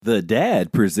The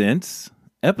Dad presents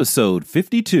episode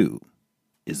 52.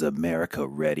 Is America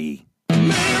ready?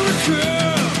 America,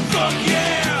 fuck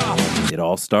yeah! It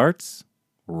all starts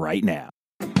right now.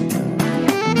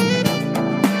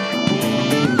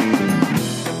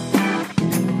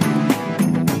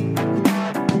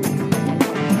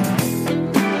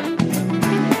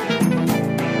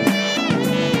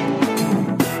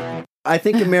 I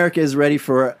think America is ready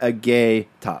for a gay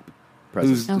top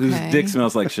president. Whose dick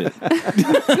smells like shit.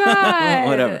 God.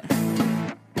 Whatever.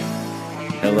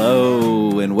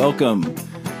 Hello and welcome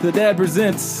to The Dad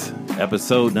Presents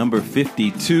episode number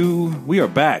 52. We are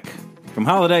back from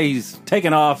holidays,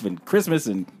 taking off, and Christmas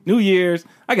and New Year's.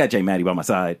 I got J. Maddie by my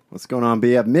side. What's going on,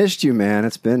 B? I've missed you, man.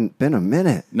 It's been a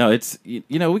minute. No, it's, we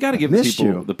got to give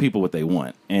the people what they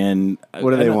want. And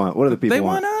what do they want? What do the people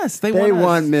want? want? They want us. They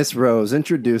want Miss Rose.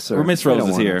 Introduce her. Or Miss Rose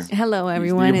is here. Hello,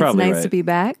 everyone. It's nice to be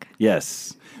back.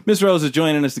 Yes. Miss Rose is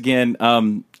joining us again.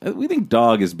 We think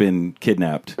Dog has been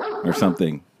kidnapped or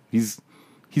something. He's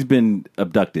been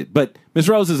abducted. But Miss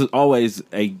Rose is always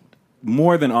a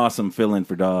more than awesome fill-in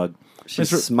for Dog. She's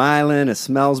smiling. It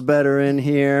smells better in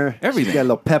here. Everything. She's got a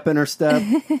little pep in her step.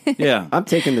 Yeah. I'm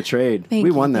taking the trade.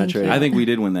 We won that trade. I think we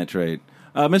did win that trade.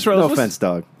 Miss Rose, no offense,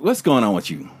 Dog. What's going on with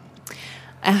you?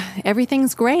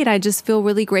 Everything's great. I just feel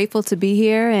really grateful to be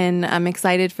here, and I'm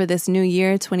excited for this new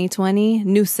year, 2020,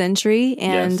 new century,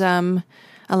 and Yes.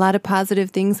 A lot of positive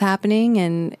things happening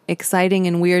and exciting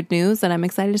and weird news that I'm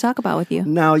excited to talk about with you.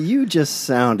 Now, you just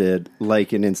sounded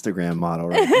like an Instagram model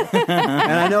right now.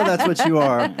 And I know that's what you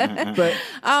are. But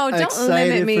Oh, don't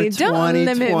limit me. For Don't limit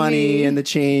 2020 me. and the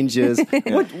changes.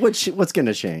 What's going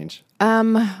to change?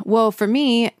 Well, for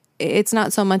me, it's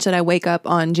not so much that I wake up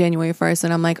on January 1st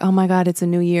and I'm like, oh my God, it's a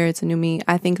new year, it's a new me.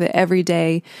 I think that every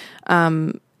day,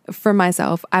 for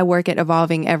myself, I work at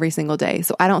evolving every single day.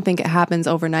 So I don't think it happens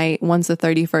overnight. Once the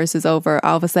 31st is over,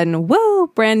 all of a sudden, woo,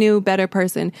 brand new, better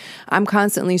person. I'm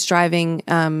constantly striving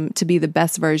to be the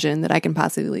best version that I can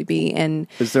possibly be. And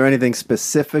Is there anything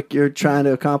specific you're trying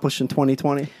to accomplish in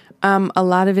 2020? a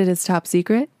lot of it is top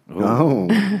secret. Oh.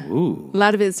 Ooh. A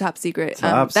lot of it is top secret.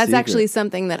 Top That's secret. actually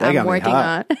something that That I'm got me working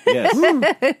hot. on. Yes.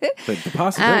 The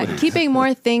possibilities. Keeping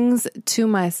more things to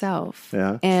myself.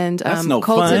 Yeah. And That's no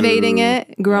cultivating fun.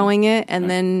 it, growing it, and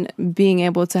then being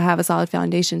able to have a solid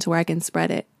foundation to where I can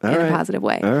spread it in right. a positive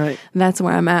way. All right. That's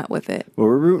where I'm at with it. Well,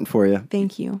 we're rooting for you.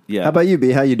 Thank you. Yeah. How about you,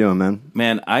 B? How you doing, man?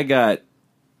 Man, I got,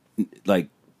 like,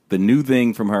 the new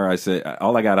thing from her. I said,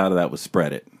 all I got out of that was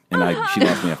spread it. And she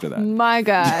lost me after that. My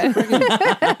God.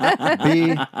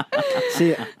 B,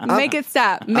 see, Make it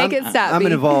stop. Make it stop. I'm B.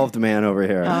 an evolved man over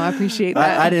here. Oh, I appreciate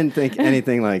that. I didn't think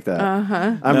anything like that.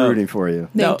 I'm rooting for you.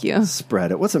 Thank you.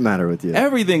 Spread it. What's the matter with you?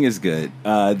 Everything is good.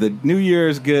 The New Year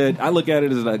is good. I look at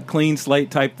it as a clean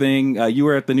slate type thing. You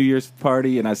were at the New Year's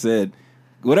party, and I said,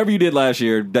 whatever you did last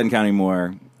year doesn't count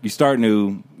anymore. You start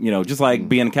new, just like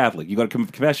being a Catholic. You go to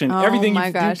confession. Everything. Oh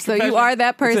my gosh. So you are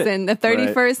that person. The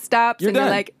 31st stops You're and done.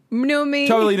 you're like, new me.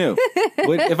 Totally new.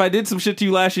 If I did some shit to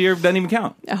you last year, it doesn't even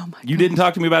count. Oh my You didn't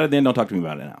talk to me about it then, don't talk to me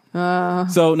about it now.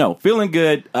 So, no, feeling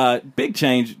good. Big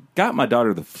change. Got my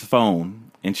daughter the phone,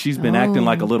 and she's been acting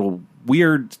like a little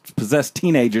weird, possessed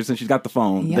teenager since she's got the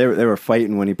phone. Yep. They were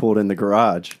fighting when he pulled in the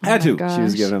garage. Had to. gosh. She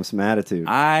was giving him some attitude.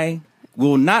 I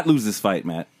will not lose this fight,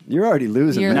 Matt. You're already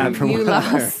losing, man. From You what I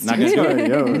heard. lost. Not gonna do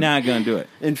Already over. it. Not gonna do it.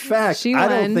 In fact, She I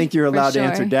don't won, think you're for allowed to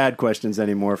answer sure. dad questions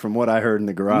anymore from what I heard in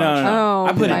the garage. No. Oh,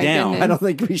 I put it my down. goodness. I don't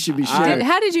think we should be sharing.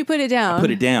 How did you put it down? Put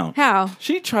it down. How?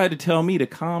 She tried to tell me to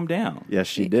calm down. Yes,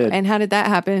 she did. And how did that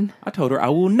happen? I told her I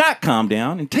will not calm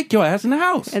down and take your ass in the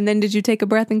house. And then did you take a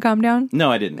breath and calm down?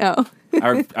 No, I didn't. Oh.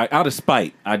 I out of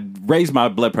spite, I raised my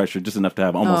blood pressure just enough to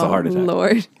have almost a heart attack.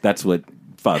 Lord. That's what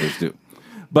fathers do.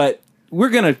 But we're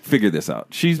going to figure this out.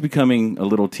 She's becoming a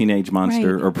little teenage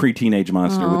monster Right. or pre-teenage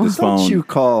monster with this Don't phone. you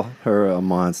call her a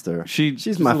monster?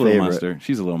 She's my a little favorite. monster.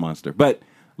 She's a little monster. But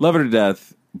love her to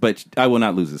death. But I will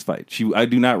not lose this fight. I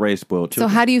do not raise spoiled So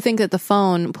children. how do you think that the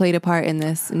phone played a part in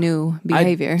this new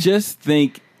behavior? I just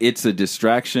think it's a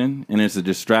distraction, and it's a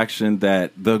distraction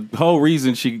that the whole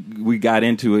reason we got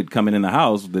into it coming in the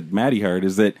house that Maddie heard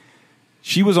is that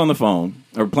she was on the phone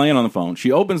or playing on the phone.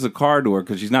 She opens the car door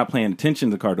because she's not paying attention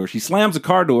to the car door. She slams the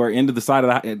car door into the side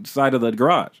of the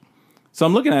garage. So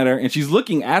I'm looking at her, and she's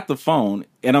looking at the phone,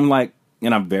 and I'm like,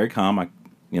 and I'm very calm.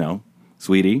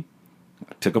 Sweetie,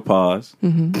 I took a pause.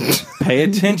 Mm-hmm. Pay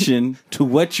attention to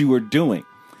what you were doing.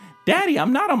 Daddy,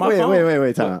 I'm not on my phone.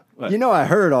 Wait, time out. What? You know I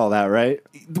heard all that, right?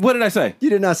 What did I say? You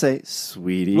did not say,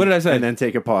 sweetie. What did I say? And then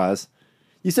take a pause.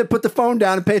 You said put the phone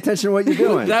down and pay attention to what you're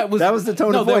doing. that was the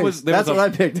tone of voice. That's what I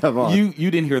picked up on. You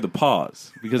didn't hear the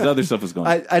pause because other stuff was going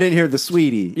on. I didn't hear the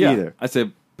sweetie either. I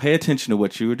said, pay attention to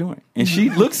what you were doing. And she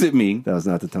looks at me, That was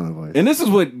not the tone of voice. and this is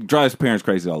what drives parents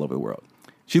crazy all over the world.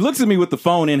 She looks at me with the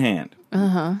phone in hand,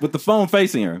 with the phone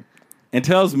facing her, and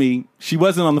tells me she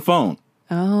wasn't on the phone.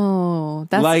 Oh,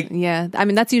 that's Like- yeah. I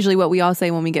mean, that's usually what we all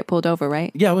say when we get pulled over,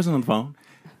 right? Yeah, I wasn't on the phone.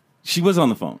 She was on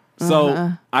the phone.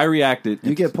 So I reacted.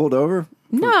 You get pulled over?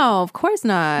 No, of course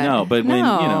not. No, but when, you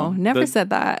know, never the-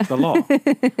 said that. the law.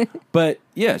 But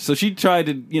yeah, so she tried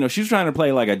to, she was trying to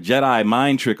play like a Jedi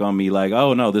mind trick on me, like,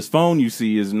 oh no, this phone you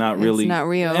see is not really not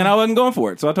real. and I wasn't going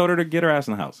for it. So I told her to get her ass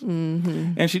in the house,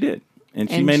 and she did, and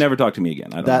she And may she- never talk to me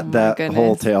again. I don't know. That goodness.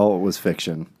 whole tale was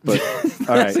fiction. But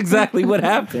all That's right. exactly what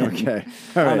happened. Okay.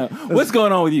 All I right. know. What's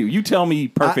going on with you? You tell me,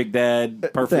 perfect dad,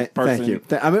 perfect person. Thank you.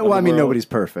 of the world. Nobody's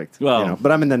perfect. Well-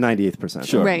 but I'm in the 98th percentile.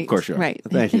 Sure. Right. Of course you are. Right.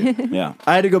 Thank you. Yeah.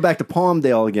 I had to go back to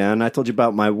Palmdale again. I told you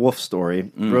about my wolf story.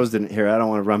 Mm. Rose didn't hear it. I don't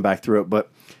want to run back through it, but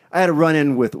I had a run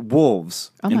in with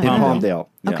wolves Oh in my God. Palmdale.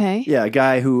 Yeah. Okay. Yeah, a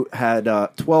guy who had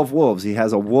 12 wolves. He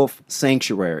has a wolf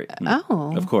sanctuary.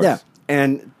 Oh. Of course. Yeah.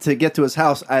 And to get to his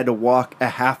house, I had to walk a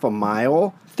half a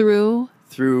mile Through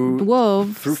through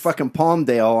wolves. through fucking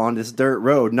Palmdale on this dirt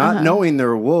road, not knowing there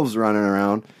were wolves running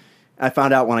around. I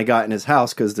found out when I got in his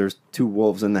house because there's 2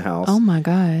 wolves in the house. Oh my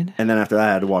God. And then after that,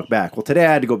 I had to walk back. Well, today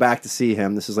I had to go back to see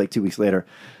him. This is like 2 weeks later.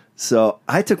 So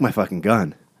I took my fucking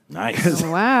gun. Nice.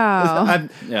 Wow.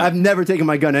 I've never taken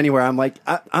my gun anywhere. I'm like,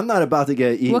 I'm not about to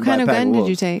get eaten What kind by of a pack gun did wolves.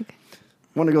 you take?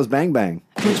 One that goes bang bang.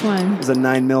 Which one? It was a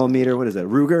 9mm. What is that?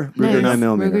 Ruger? Ruger Nice.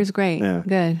 9mm. Ruger's great. Yeah.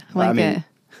 Good. I like I mean, it.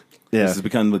 Yeah. This has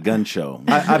become the gun show.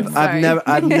 I've Sorry. never.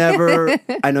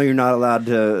 I know you're not allowed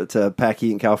to pack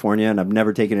heat in California, and I've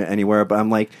never taken it anywhere. But I'm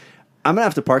like, I'm gonna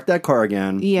have to park that car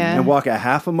again, Yeah. and walk a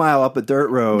half a mile up a dirt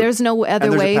road. There's no and other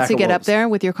there's a way pack to of get up wolves. there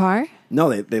with your car?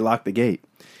 No, they locked the gate.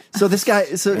 So this guy,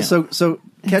 so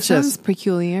catch Sounds this.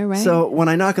 peculiar, right? So when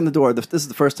I knock on the door, this is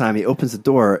the first time he opens the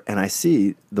door, and I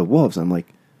see the wolves. I'm like,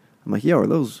 yo, are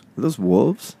those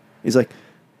wolves? He's like,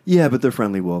 yeah, but they're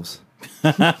friendly wolves.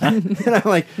 And I'm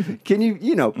like, can you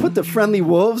put the friendly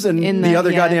wolves in In the the-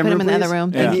 other yeah, goddamn put room, them in the please? other room.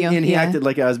 And Thank he, you. and he Yeah. acted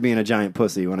like I was being a giant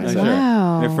pussy when I said Sure. it.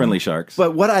 Wow. They're friendly sharks.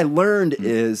 But what I learned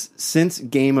is since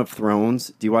Game of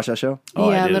Thrones, do you watch that show? Oh,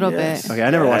 I yeah, a did, little yes. bit. Okay, I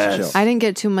never watched the Yes. show. I didn't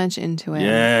get too much into it.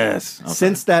 Yes. Okay.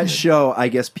 Since that show, I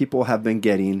guess people have been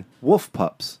getting wolf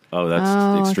pups. Oh, that's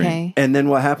Oh, extreme. okay. And then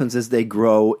what happens is they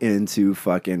grow into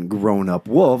fucking grown-up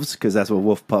wolves because that's what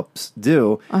wolf pups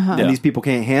do. And Yeah. these people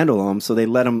can't handle them, so they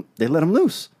let them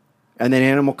loose. And then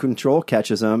animal control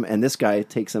catches them, and this guy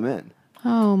takes them in.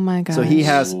 Oh my God. So he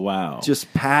has Wow.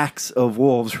 just packs of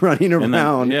wolves running And then-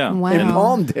 around yeah. Wow. in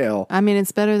Palmdale. I mean,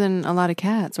 it's better than a lot of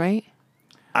cats, right?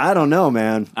 I don't know,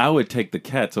 man. I would take the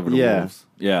cats over the Yeah. wolves.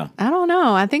 Yeah. I don't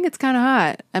know. I think it's kind of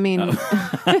hot. I mean,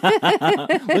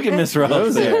 Look at Miss Rose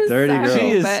Those are there. dirty Sorry. girls. She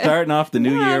is But- starting off the new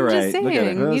No, year I'm right. just Look at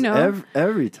saying. her. You know.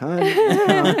 every time.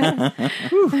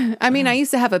 I mean, I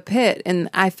used to have a pit, and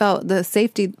I felt the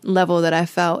safety level that I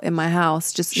felt in my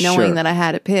house just knowing Sure. that I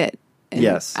had a pit. And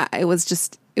Yes. it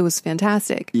was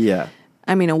fantastic. Yeah.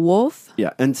 I mean, a wolf.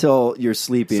 Yeah, until you're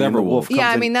sleeping. and Several the wolf wolves. Yeah, comes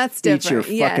I and mean that's eats different.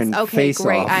 Your Yes, fucking okay, face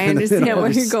great. off. I understand where you're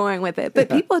It's- going with it. But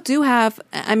people do have.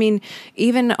 I mean,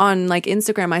 even on like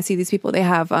Instagram, I see these people. They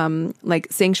have like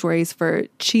sanctuaries for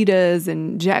cheetahs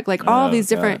and like all Oh, these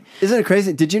different. Isn't it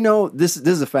crazy? Did you know this?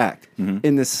 This is a fact.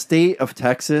 In the state of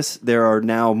Texas, there are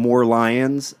now more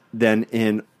lions than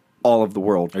in all of the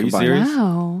world. Are you combined. serious?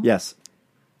 Wow. Yes,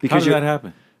 How because did that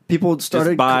happen? people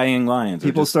started Just buying lions. or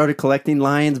People just- started collecting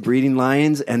lions, breeding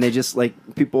lions, and they just like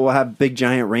people will have big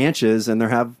giant ranches, and they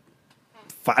have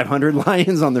 500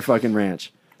 lions on their fucking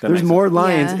ranch. That There's makes more sense.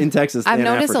 lions Yeah. in Texas. I've than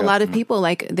noticed Africa. a lot of people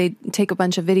like they take a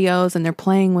bunch of videos and they're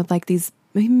playing with like these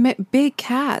big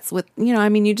cats with I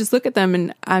mean you just look at them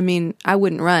and I mean I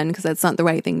wouldn't run because that's not the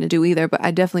right thing to do either, but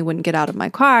I definitely wouldn't get out of my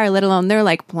car, let alone they're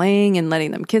like playing and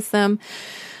letting them kiss them.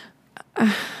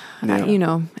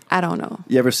 Yeah. I don't know.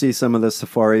 You ever see some of the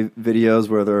safari videos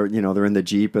where they're they're in the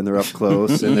Jeep and they're up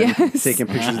close and they're Yes. taking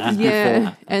pictures of these Yeah,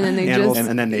 beautiful and then they animals just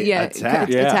and then they attack.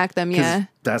 Yeah. attack them. 'Cause Yeah,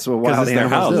 that's what 'Cause wild it's their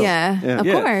animals house. do. yeah, of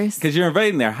course. Because you're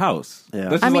invading their house. Yeah.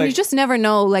 This I is mean, like- you just never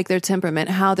know, like, their temperament,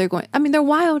 how they're going. I mean, they're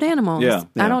wild animals. Yeah.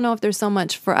 Yeah. I don't know if there's so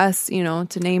much for us,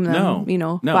 to name them,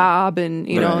 No. No. Bob and,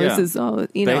 Right. this Yeah. is, all they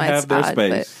it's have their odd,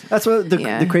 space. That's what the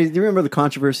Yeah. crazy. Do you remember the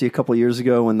controversy a couple years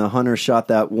ago when the hunter shot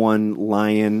that one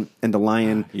lion and the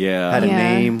lion Yeah. had a Yeah.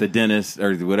 name? The dentist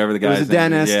or whatever the It guy's was a name is.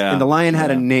 dentist, Yeah. and the lion had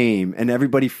Yeah. a name, and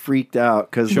everybody freaked out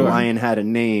because Sure. the lion had a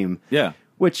name. Yeah.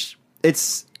 Which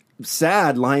it's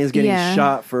sad lions getting Yeah.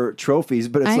 shot for trophies,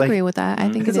 but it's I like agree with that. I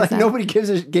think it's it is like that. nobody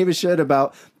gave a shit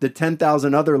about the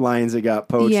 10,000 other lions that got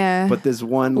poached. Yeah. But this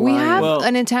one We lion. have Well-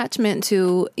 an attachment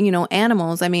to,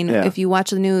 animals. I mean, Yeah. if you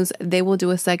watch the news, they will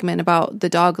do a segment about the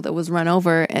dog that was run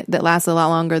over that lasted a lot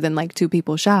longer than like 2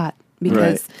 people shot.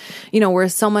 Because, we're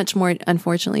so much more,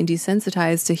 unfortunately,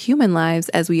 desensitized to human lives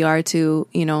as we are to,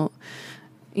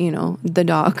 the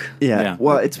dog. Yeah.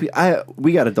 Well,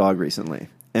 we got a dog recently.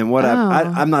 And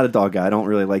I'm not a dog guy. I don't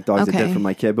really like dogs that Okay. did for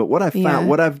my kid. But what I found, Yeah.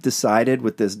 what I've decided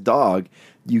with this dog,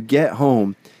 you get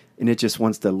home and it just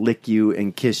wants to lick you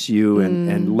and kiss you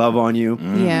and love on you.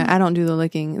 Yeah, I don't do the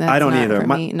licking. That's I don't not either. For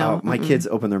me. No, my kids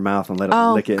open their mouth and let it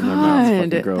Oh, lick it in their mouth. It's fucking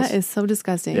God. gross. That is so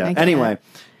disgusting. Yeah. I get Anyway,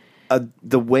 that.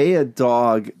 the way a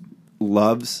dog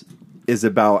loves is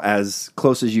about as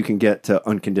close as you can get to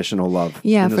unconditional love.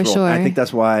 Yeah, in this for world. sure. I think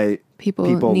that's why People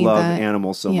need love that.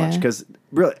 animals so Yeah. much because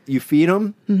really, you feed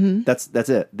them. That's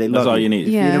it. They love That's all you need.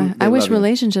 feed Yeah, 'em, they I wish love you.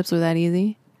 relationships were that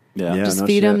easy. Yeah. Yeah. Just no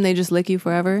feed shit. them, they just lick you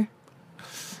forever.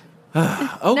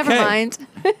 Okay. Never mind.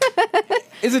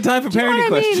 Is it time for parenting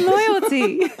What I questions?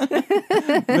 mean,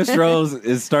 loyalty. Miss Rose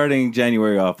is starting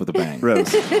January off with a bang.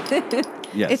 Rose,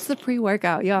 Yes. It's the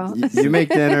pre-workout, y'all. you make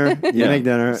dinner. You make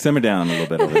dinner. Simmer down a little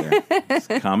bit over there. Just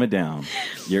calm it down.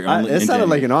 You're only It in sounded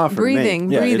like January. an offer. to me.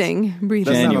 Breathing, Yeah, breathing. That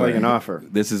sounded January. like an offer.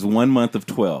 This is 1 month of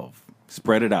 12.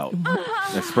 Spread it out.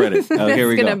 Let's spread it. Oh, here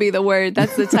we That's go. gonna be the word.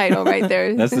 That's the title right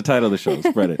there. That's the title of the show.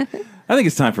 Spread it. I think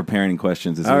it's time for parenting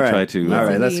questions as All we right. try to. All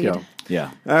right, Yes, let's indeed. go.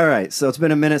 Yeah. All right, so it's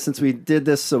been a minute since we did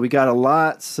this, so we got a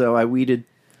lot. So I weeded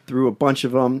through a bunch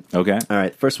of them. Okay. All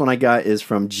right, first one I got is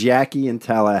from Jackie in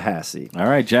Tallahassee. All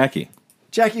right, Jackie.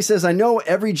 Jackie says, I know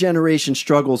every generation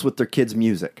struggles with their kids'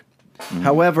 music.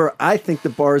 However, I think the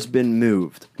bar's been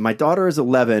moved. My daughter is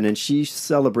 11 and she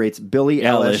celebrates Billie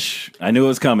Eilish I knew it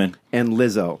was coming. and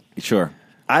Lizzo. Sure.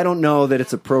 I don't know that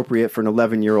it's appropriate for an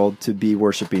 11-year-old to be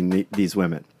worshiping these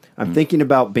women. I'm thinking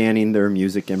about banning their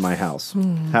music in my house.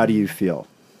 How do you feel?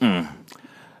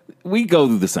 We go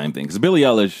through the same thing because Billie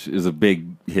Eilish is a big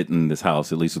hit in this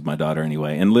house, at least with my daughter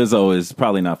anyway, and Lizzo is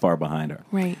probably not far behind her.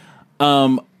 Right.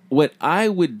 What I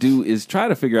would do is try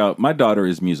to figure out. My daughter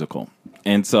is musical,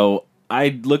 and so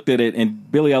I looked at it,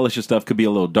 and Billie Eilish's stuff could be a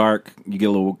little dark. You get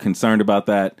a little concerned about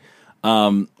that.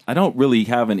 I don't really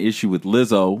have an issue with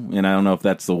Lizzo, and I don't know if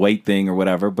that's the weight thing or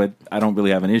whatever, but I don't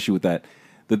really have an issue with that.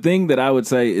 The thing that I would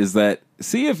say is that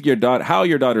see if how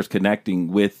your daughter's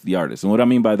connecting with the artist. And what I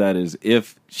mean by that is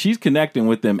if she's connecting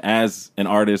with them as an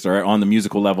artist or on the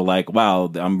musical level, like, wow,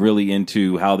 I'm really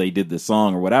into how they did this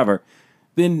song or whatever,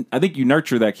 then I think you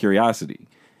nurture that curiosity.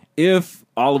 If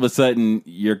all of a sudden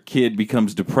your kid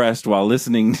becomes depressed while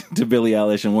listening to Billie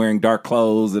Eilish and wearing dark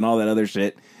clothes and all that other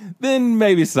shit, then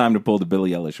maybe it's time to pull the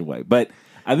Billie Eilish away. But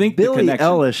I think the Billie connection,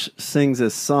 Eilish sings a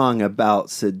song about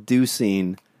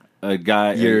seducing. a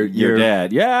guy, Your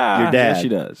dad, yeah, your dad. yes, she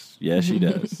does, yes, she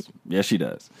does, yes, she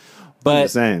does. But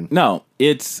just saying. no,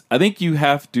 I think you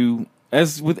have to,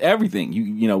 as with everything,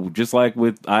 you know, just like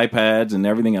with iPads and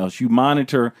everything else, you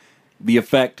monitor the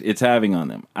effect it's having on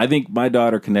them. I think my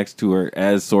daughter connects to her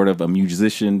as sort of a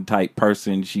musician type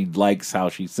person. She likes how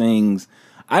she sings.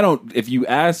 If you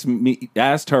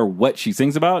asked her what she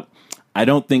sings about, I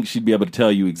don't think she'd be able to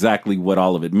tell you exactly what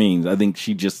all of it means. I think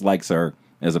she just likes her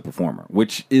as a performer,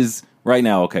 which is right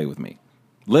now okay with me.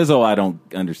 Lizzo, I don't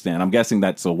understand. I'm guessing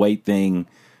that's a weight thing.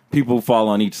 People fall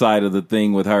on each side of the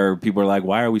thing with her. People are like,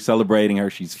 why are we celebrating her?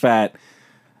 She's fat.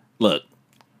 Look,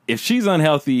 if she's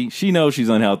unhealthy, she knows she's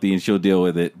unhealthy and she'll deal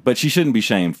with it, but she shouldn't be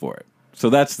shamed for it. So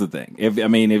that's the thing.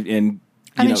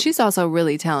 She's also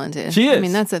really talented. She is. I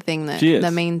mean, that's the thing She is.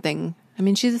 the main thing. I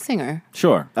mean, she's a singer.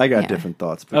 Sure. I got Yeah. different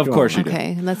thoughts. But Of go course on. you do.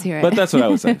 Okay, let's hear it. But that's what I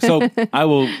would say. So I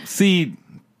will cede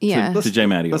yeah. to J.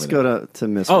 Maddie. Let's over there. go to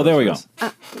Miss. Oh, there we go.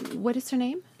 Rose. What is her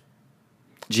name?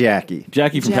 Jackie.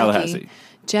 Jackie from Tallahassee.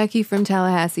 Jackie from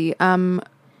Tallahassee.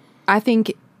 I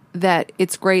think that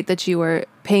it's great that you are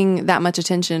paying that much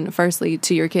attention, firstly,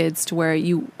 to your kids, to where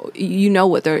you know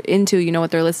what they're into, you know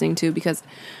what they're listening to, because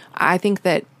I think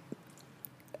that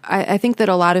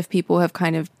a lot of people have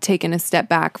kind of taken a step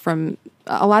back from.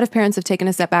 A lot of parents have taken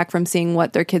a step back from seeing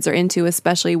what their kids are into,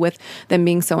 especially with them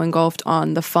being so engulfed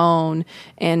on the phone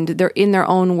and they're in their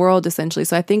own world essentially.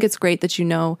 So I think it's great that you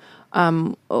know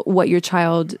what your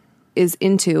child is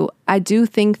into. I do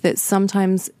think that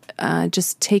sometimes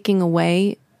just taking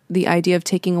away the idea of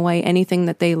taking away anything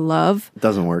that they love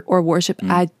Doesn't work. or worship,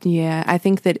 I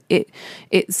think that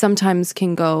it sometimes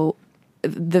can go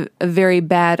a very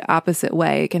bad opposite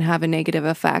way. It can have a negative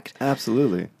effect.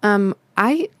 Absolutely.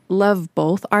 I love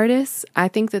both artists. I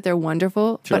think that they're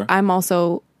wonderful, Sure. but I'm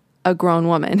also a grown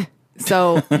woman.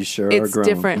 So You sure are it's grown.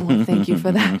 different. Well, thank you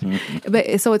for that.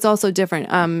 But so it's also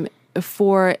different.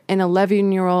 For an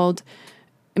 11-year-old,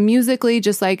 musically,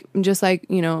 just like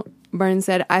Bern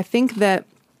said, I think that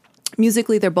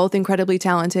musically they're both incredibly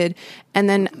talented. And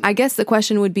then I guess the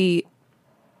question would be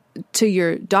to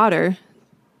your daughter,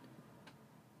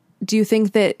 do you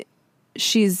think that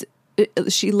she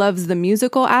loves the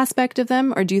musical aspect of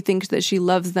them, or do you think that she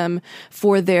loves them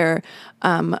for their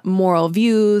moral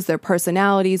views, their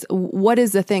personalities? What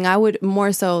is the thing? I would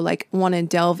more so want to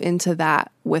delve into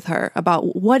that with her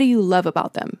about what do you love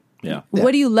about them? Yeah.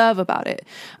 What do you love about it?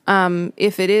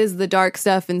 If it is the dark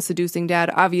stuff and seducing dad,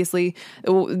 obviously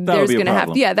there's be a going to have,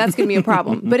 problem. that's going to be a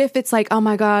problem. But if it's like, oh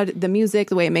my God, the music,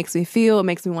 the way it makes me feel, it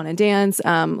makes me want to dance.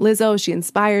 Lizzo, she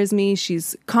inspires me.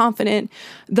 She's confident.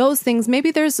 Those things,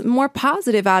 maybe there's more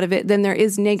positive out of it than there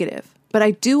is negative. But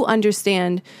I do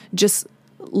understand just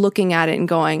looking at it and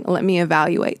going, let me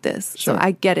evaluate this. Sure. So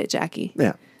I get it, Jackie.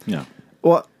 Yeah. Yeah.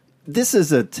 Well, this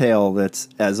is a tale that's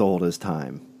as old as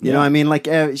time. You know, I mean,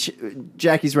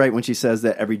 Jackie's right when she says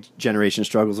that every generation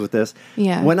struggles with this.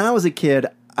 Yeah. When I was a kid,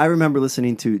 I remember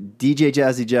listening to DJ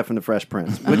Jazzy Jeff and the Fresh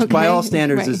Prince, which by all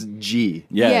standards right. is G.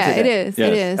 Yeah, it is. Yes.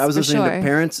 It is. I was for listening sure. to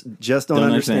Parents Just Don't Don't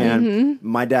Understand. Understand.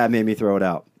 My dad made me throw it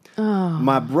out. Oh.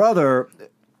 My brother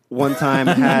one time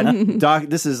had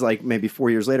this is like maybe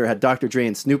 4 years later, had Dr. Dre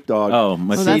and Snoop Dogg Oh,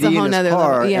 my Well, that's CD a whole in his nother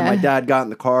car, level. Yeah. and my dad got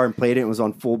in the car and played it and was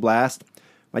on full blast.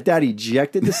 My dad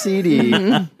ejected the CD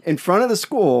in front of the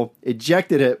school,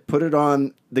 ejected it, put it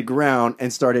on the ground,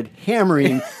 and started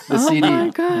hammering the CD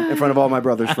my God. in front of all my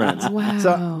brother's friends. Wow.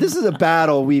 So this is a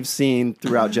battle we've seen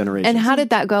throughout generations. And how did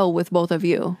that go with both of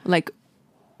you?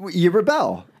 You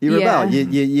rebel. You Yeah. rebel.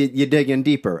 You dig in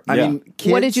deeper. I Yeah. mean,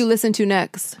 kids, What did you listen to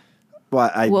next? Well,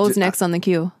 What was next on the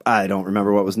queue? I don't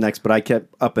remember what was next, but I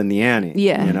kept up in the ante.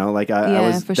 Yeah. You know, I Yeah,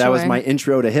 was for that was sure. my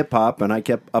intro to hip hop, and I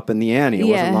kept up in the ante. It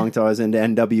Yeah. wasn't long until I was into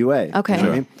NWA. Okay. You know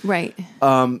what I mean? Right.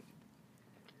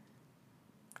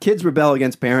 Kids rebel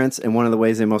against parents, and one of the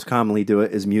ways they most commonly do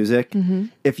it is music. Mm-hmm.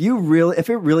 If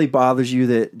it really bothers you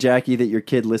that Jackie, that your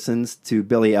kid listens to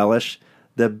Billie Eilish,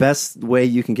 the best way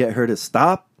you can get her to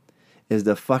stop is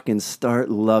to fucking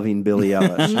start loving Billie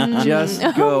Eilish. Just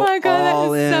go oh my God,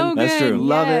 all that is in. so That's good. true.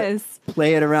 Love Yes. it.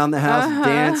 Play it around the house.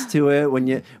 Dance to it when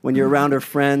you're around her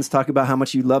friends. Talk about how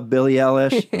much you love Billie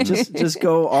Eilish. just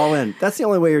go all in. That's the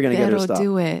only way you're going to get her to That'll stop.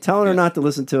 do it. Telling her not to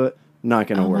listen to it, not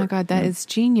going to Oh work. my God, that is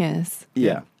genius.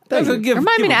 Yeah. That's Thank a you. give,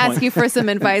 Remind me give to a ask point. you for some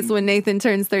advice when Nathan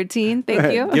turns 13.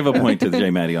 Thank you. Give a point to J.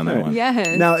 Maddie on that one.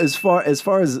 Yes. Now, as far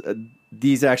as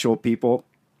these actual people,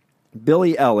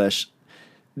 Billie Eilish,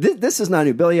 this is not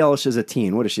new. Billie Eilish is a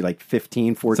teen. What is she, like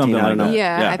 15, 14? Something I don't like know. that.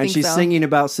 Yeah, Yeah. I And think And she's so. singing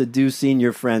about seducing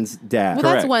your friend's dad. Well,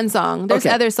 that's Correct. one song. There's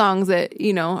Okay. other songs that,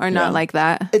 are not Yeah. like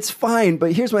that. It's fine,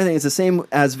 but here's my thing. It's the same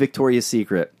as Victoria's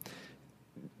Secret.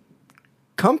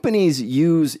 Companies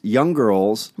use young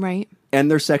girls Right. and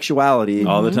their sexuality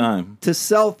All the time. to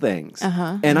sell things.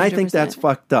 Uh-huh, And I think 100%. that's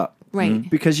fucked up. Right.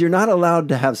 Because you're not allowed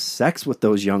to have sex with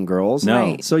those young girls. No.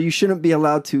 Right. So you shouldn't be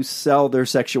allowed to sell their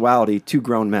sexuality to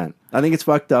grown men. I think it's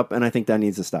fucked up, and I think that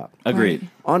needs to stop. Agreed.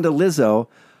 On to Lizzo.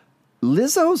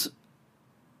 Lizzo's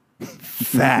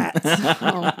fat.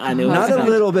 I knew it was Not a coming.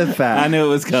 little bit fat. I knew it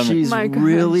was coming. She's My gosh.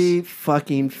 really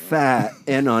fucking fat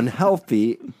and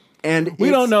unhealthy. And We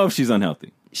it's- don't know if she's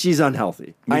unhealthy. She's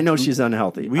unhealthy. I know she's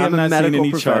unhealthy. We I'm have a not seen medical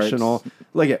any professional. charts.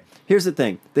 Look at here's the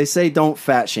thing. They say don't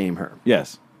fat shame her.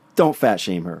 Yes. Don't fat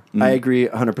shame her. I agree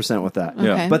 100% with that.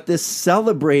 Yeah. Okay. But this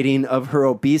celebrating of her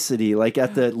obesity, like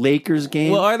at the Lakers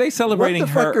game. Well, are they celebrating what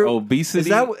the fuck her obesity?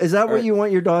 Is that Or- what you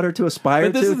want your daughter to aspire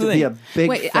But this to? is the To be thing. a big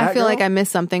Wait, fat I feel girl? like I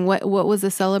missed something. What was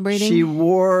the celebrating? She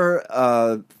wore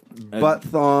butt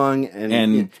thong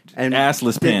and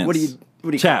assless pants. What do you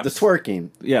Chaps. The twerking.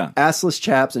 Yeah. Assless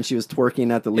chaps, and she was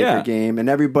twerking at the Laker Yeah. game, and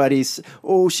everybody's,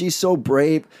 oh, she's so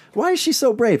brave. Why is she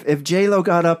so brave? If J-Lo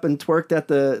got up and twerked at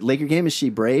the Laker game, is she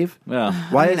brave? Well,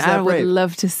 Why I mean, is that I would brave?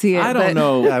 love to see it. I don't but-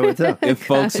 know Yeah, I would too. if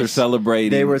folks are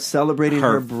celebrating. They were celebrating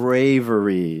her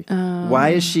bravery. Why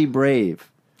is she brave?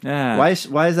 Yeah. Why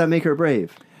does that make her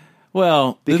brave?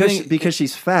 Well, the thing- Because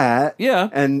she's fat. Yeah.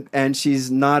 And she's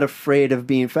not afraid of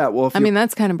being fat. Well, if I you- mean,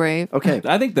 that's kind of brave. okay.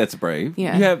 I think that's brave.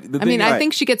 Yeah. You have the I mean, thing- I Right.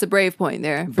 think she gets a brave point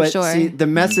there for But sure. see, the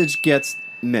message gets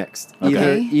mixed.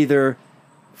 Okay. Either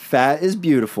fat is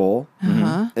beautiful.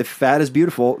 If fat is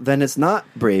beautiful, then it's not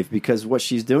brave because what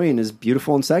she's doing is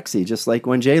beautiful and sexy, just like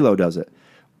when J-Lo does it.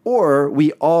 or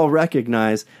we all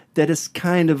recognize that it's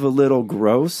kind of a little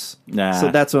gross. Nah. So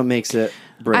that's what makes it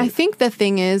brave. I think the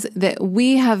thing is that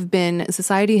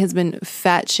society has been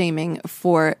fat shaming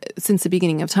since the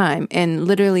beginning of time. And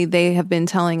literally they have been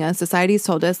telling us, society's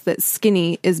told us that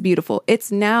skinny is beautiful.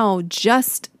 It's now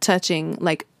just touching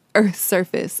like Earth's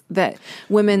surface that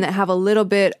women that have a little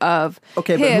bit of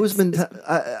okay, hips, but who's been?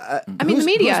 the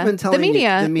media, Who's been telling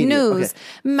the me, news, okay.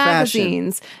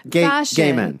 magazines,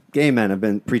 fashion. Gay men have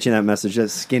been preaching that message that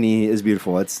skinny is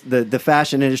beautiful. It's the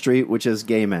fashion industry, which is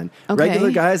gay men. Okay.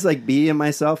 Regular guys like B and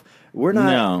myself, we're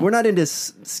not into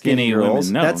skinny girls.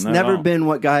 women. No, that's not never at all. been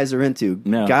what guys are into.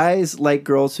 No. Guys like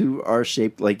girls who are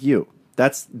shaped like you.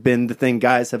 That's been the thing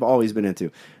guys have always been into.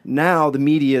 Now the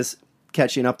media's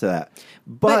catching up to that.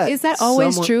 But is that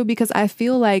always true? Because I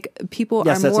feel like people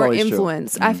Yes, are that's more always true.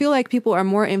 influenced. I feel like people are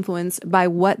more influenced by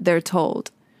what they're told.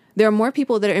 There are more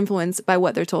people that are influenced by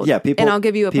what they're told. Yeah, people. And I'll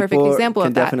give you a perfect people example can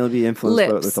of that. definitely be influenced by what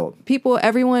they're Lips. told. People,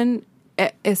 everyone,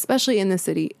 especially in the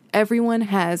city, everyone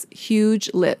has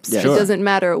huge lips. Yeah. It Sure. doesn't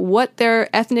matter what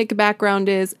their ethnic background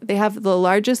is. They have the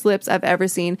largest lips I've ever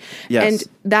seen. Yes.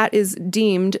 And that is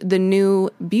deemed the new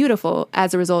beautiful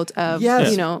as a result of,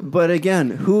 Yes, you know, but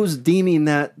again, who's deeming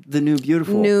that the new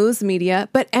beautiful? news media.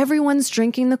 But everyone's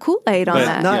drinking the Kool-Aid on But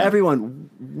that. Not Yeah. everyone.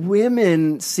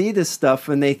 Women see this stuff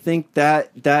and they think that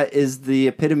is the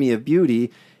epitome of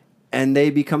beauty, and they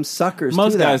become suckers.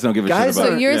 Most to that. guys don't give a shit Guys about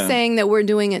So it. you're Yeah. saying that we're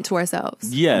doing it to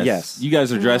ourselves. Yes. Yes. You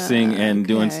guys are dressing and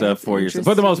doing Okay. stuff for yourself.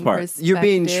 For the most part. Interesting You're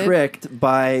being perspective. tricked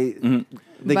by the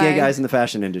By- gay guys in the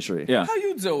fashion industry. Yeah. How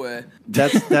you doing?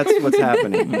 That's what's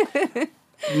happening.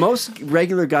 Most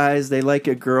regular guys, they like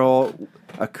a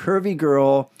curvy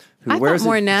girl who I thought wears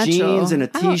more natural. jeans and a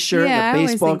I don't- t-shirt yeah, I and a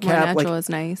always baseball think more cap. natural is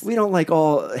nice. We don't like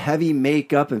all heavy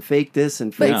makeup and fake this and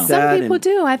But fake No. that. some people and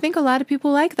do. I think a lot of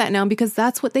people like that now because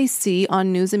that's what they see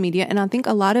on news and media. And I think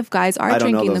a lot of guys are I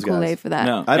don't know drinking the those guys. Kool-Aid for that.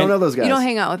 No. I don't And know those guys. You don't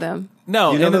hang out with them.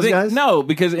 No, You know and the those thing- guys? No,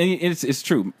 because and it's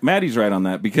true. Maddie's right on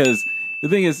that because the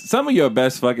thing is, some of your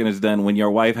best fucking is done when your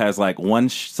wife has like one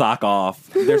sock off.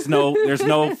 There's no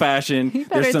fashion. You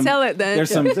better there's some, tell it then.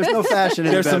 There's some There's no fashion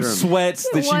in there's the some bedroom. sweats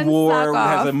that she One wore sock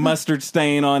has off. a mustard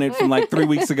stain on it from like 3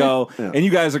 weeks ago, and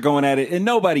you guys are going at it, and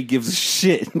nobody gives a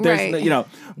shit. There's Right. no, you know,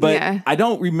 but Yeah. I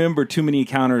don't remember too many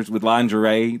encounters with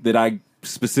lingerie that I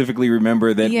specifically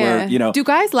remember that Yeah. were, you know, Do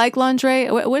guys like lingerie?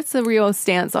 What's the real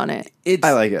stance on it? it's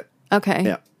I like it. Okay.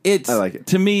 Yeah. it's I like it.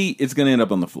 to me, it's going to end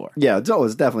up on the floor. Yeah, Joe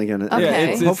is definitely going to. Okay.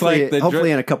 Yeah, it's hopefully, like the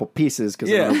hopefully in a couple pieces because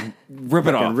Yeah, rip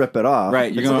it off. rip it off.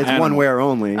 Right, you're it's, gonna it's animal. one wear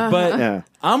only. But Yeah.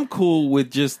 I'm cool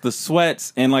with just the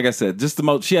sweats and, like I said, just the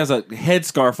most. She has a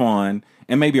headscarf on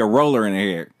and maybe a roller in her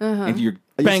hair. If you're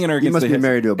banging her You against must the be head-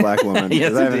 married to a black woman. Yes,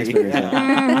 'cause I haven't indeed.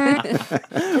 experienced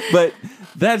that. but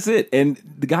that's it. And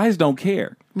the guys don't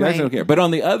care. Guys Right. don't care. But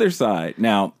on the other side,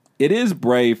 now it is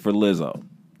brave for Lizzo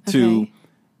to Okay.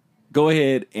 go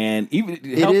ahead and even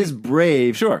It is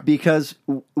brave, Sure. because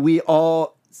we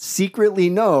all secretly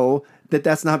know that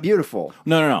that's not beautiful.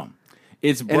 no.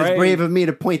 It's brave. And it's brave of me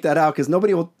to point that out because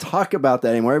nobody will talk about that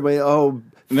anymore. Everybody, No.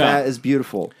 fat is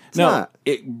beautiful. It's no, not.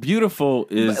 beautiful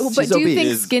is. But She's do you obese. think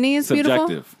is skinny is beautiful?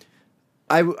 subjective.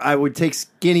 I would take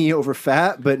skinny over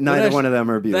fat, but neither that's- one of them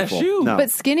are beautiful. that's you. No. But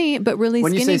skinny, but really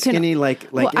when you skinny. say skinny, like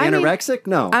Well, I mean, anorexic,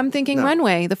 no. I'm thinking No.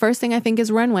 runway. The first thing I think is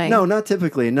runway. No, not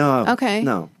typically. No. Okay.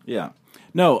 No. Yeah.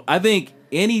 No, I think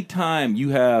anytime you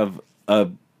have I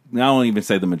won't even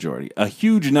say the majority, a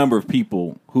huge number of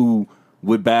people who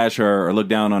would bash her or look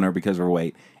down on her because of her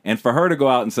weight, and for her to go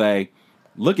out and say,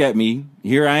 look at me,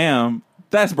 here I am,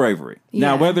 that's bravery.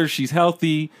 Now, Yeah. whether she's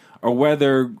healthy or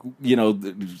whether, you know,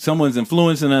 someone's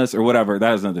influencing us or whatever, that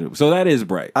has nothing to do. So that is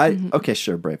brave. Okay,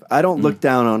 sure, brave. I don't look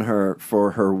down on her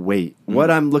for her weight. What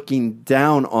I'm looking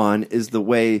down on is the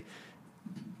way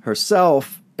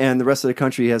herself and the rest of the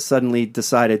country has suddenly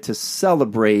decided to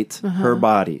celebrate her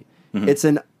body. It's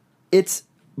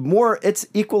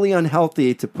equally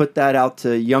unhealthy to put that out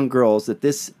to young girls that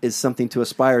this is something to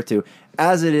aspire to,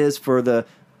 as it is for the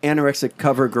anorexic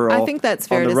cover girl. I think that's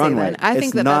fair on the to runway. say. Then I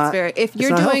think It's that's fair. If it's you're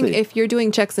not doing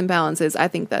healthy. checks and balances, I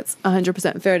think that's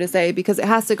 100% fair to say because it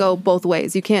has to go both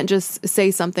ways. You can't just say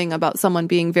something about someone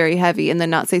being very heavy and then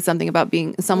not say something about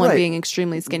someone Right. being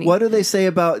extremely skinny. What do they say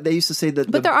about? They used to say that.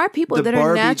 But there are people that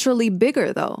are naturally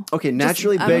bigger, though. Okay,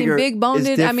 naturally bigger big boned.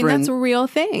 is I mean, that's a different. real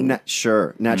thing.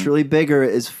 Sure. Naturally bigger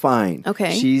is fine.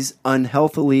 Okay. She's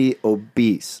unhealthily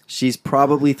obese. She's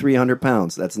probably 300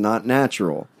 pounds. That's not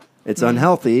natural. It's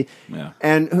unhealthy. Yeah.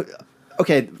 And,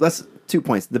 okay, 2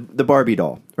 points. The Barbie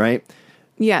doll, right?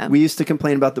 Yeah. We used to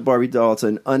complain about the Barbie doll. It's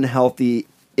an unhealthy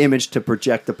image to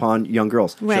project upon young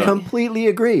girls. Right. Completely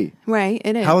agree. Right,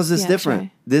 it is. How is this Yeah, different?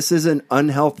 sure. This is an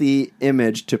unhealthy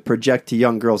image to project to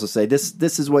young girls to say this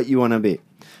is what you want to be.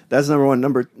 That's number one.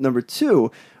 Number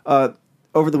two.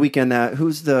 Over the weekend,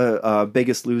 who's the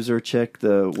Biggest Loser chick?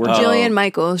 Jillian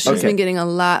Michaels. She's Okay. been getting a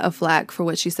lot of flack for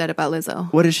what she said about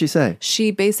Lizzo. What did she say?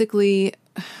 She basically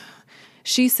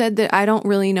she said that I don't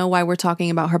really know why we're talking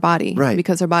about her body, Right.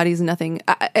 because her body is nothing.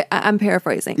 I'm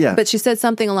paraphrasing, Yeah. but she said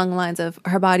something along the lines of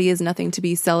her body is nothing to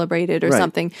be celebrated or Right.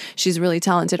 something. She's a really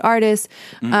talented artist,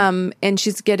 and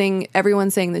she's getting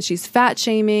everyone saying that she's fat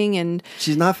shaming and.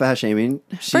 She's not fat shaming.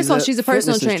 First of all, she's a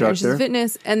personal fitness trainer. She's a instructor.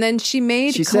 fitness, and then she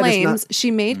made She said it's claims. not- She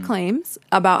made claims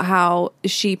about how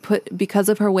because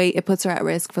of her weight, it puts her at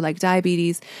risk for like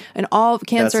diabetes and all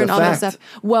cancer That's and a all that fact. stuff.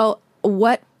 Well,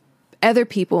 what other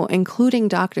people, including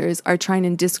doctors, are trying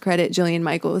to discredit Jillian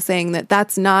Michaels, saying that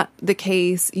that's not the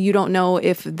case. You don't know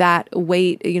if that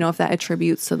weight, if that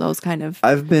attributes to those kind of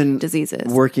I've been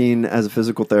diseases. working as a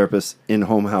physical therapist in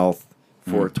home health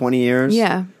for 20 years.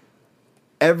 Yeah.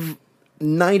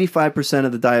 95%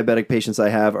 of the diabetic patients I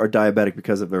have are diabetic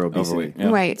because of their obesity. Overweight. Yeah.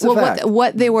 Right. It's a Well, fact.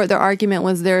 what they were, their argument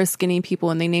was they're skinny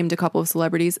people, and they named a couple of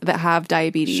celebrities that have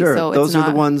diabetes. Sure, so those it's are not,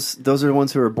 the ones. Those are the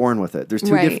ones who are born with it. There's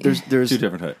two. Right. There's Two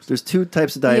different types. There's two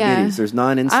types of diabetes. Yeah. There's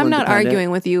non-insulin. I'm not dependent, arguing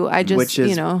with you. I just, which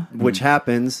is which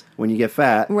happens when you get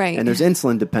fat, Right. And there's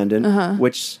insulin dependent,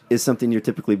 which is something you're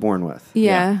typically born with.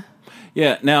 yeah.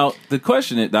 Yeah. Now the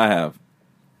question that I have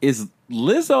is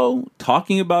Lizzo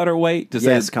talking about her weight to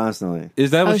Yes, say constantly.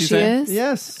 is that what Oh, she's she saying? is?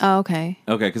 Yes. Oh, okay.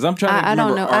 Okay, because I'm trying to I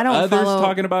don't remember. know. I Are don't others follow-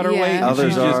 talking about her yeah. weight? And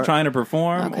Others she's are. just trying to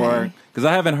perform, Okay. or because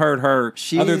I haven't heard her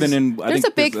other than in. I There's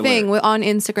think a big this- thing on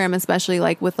Instagram, especially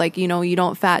with you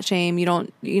don't fat shame, you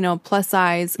don't plus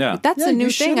size. Yeah. That's Yeah, a new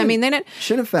you thing. I mean,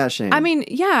 shouldn't fat shame. I mean,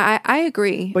 yeah, I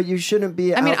agree. but you shouldn't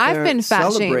be. I mean, out I've there been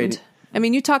fat celebrating. shamed. I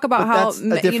mean, you talk about But how that's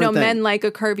a different men thing. like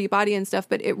a curvy body and stuff,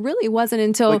 but it really wasn't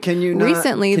until But can you not-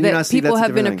 recently can you that not see people that's a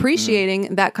have been different thing?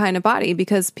 appreciating that kind of body,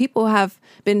 because people have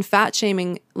been fat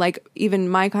shaming even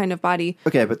my kind of body.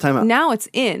 Okay, but time out. Now it's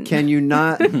in. Can you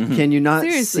not? Can you not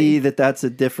Seriously. see that that's a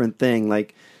different thing?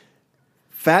 Like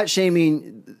fat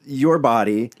shaming your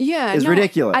body, is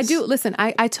ridiculous. I do. Listen,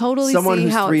 I totally Someone see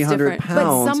who's how 300 it's different.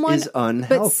 pounds but someone is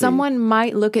unhealthy. But someone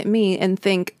might look at me and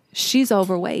think she's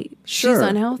overweight. Sure. She's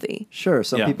unhealthy. Sure,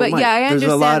 some Yeah. people But might. yeah, I there's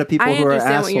a lot understand- of people I who are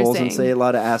understand what you're assholes and saying. say a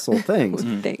lot of asshole things.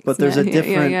 Thanks, But there's a man. Yeah,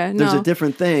 different yeah, there's a no.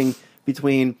 different thing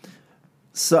between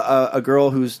a girl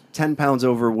who's 10 pounds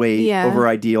overweight Yeah. over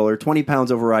ideal, or 20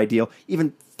 pounds over ideal,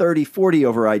 even 30, 40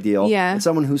 over ideal, Yeah. and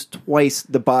someone who's twice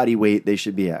the body weight they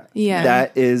should be at. Yeah.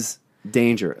 That is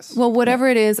dangerous. Well, whatever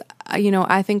it is,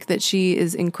 I think that she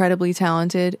is incredibly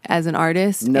talented as an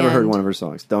artist. Never heard and- one of her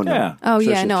songs. Don't know. Yeah. Oh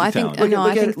Sure, yeah, no, she's I think talented. no,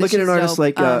 I think that look at an she's artist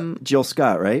dope. like Jill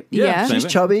Scott, right? Yeah. same She's thing.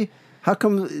 chubby. How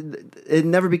come it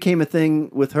never became a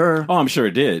thing with her? Oh, I'm sure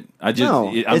it did. I'm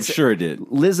it's- sure it did.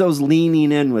 Lizzo's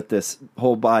leaning in with this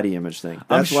whole body image thing.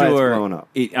 That's why it's blowing up.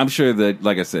 I'm sure that,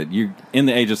 like I said, you're in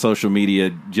the age of social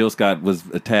media. Jill Scott was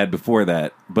a tad before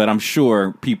that, but I'm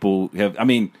sure people have. I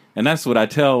mean, and that's what I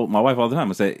tell my wife all the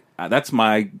time. I say that's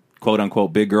my quote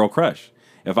unquote big girl crush.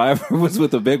 If I ever was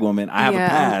with a big woman, I have Yeah, a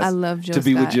pass I love Jill to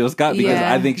be with Scott. Jill Scott because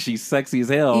Yeah. I think she's sexy as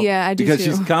hell. Yeah, I do because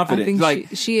too. she's confident. I think like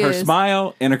she her is.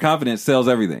 smile and her confidence sells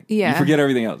everything. Yeah. You forget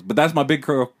everything else. But that's my big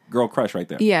girl crush right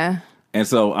there. Yeah, And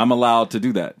so I'm allowed to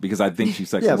do that because I think she's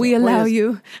sexy. Yeah, as we hell. Well, allow yes.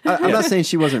 you. I'm not saying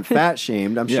she wasn't fat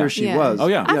shamed. I'm Yeah. sure she Yeah. was. Oh,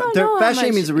 yeah. I don't there- know. fat how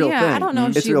shaming much- is a real yeah, thing. I don't know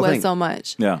if It's a she real was thing. so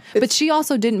much. Yeah. But she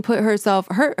also didn't put herself.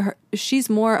 She's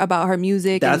more about her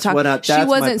music. That's and what I- she that's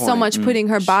my wasn't so point. much putting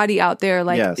her body out there.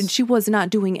 Like Yes. she was not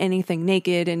doing anything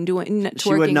naked and doing twerking.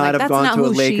 She would not like, have that's gone not to a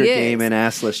who Laker she game is. in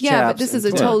assless Yeah, chaps. but this is a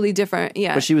and- totally different.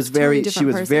 Yeah, But she was totally very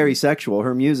different person. very sexual.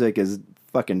 Her music is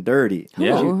fucking dirty.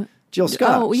 Yeah. Who? Jill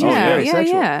Scott. Oh, She's yeah, very yeah,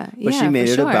 sexual. yeah. But she Yeah, made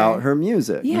for it sure. about her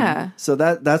music. Yeah. So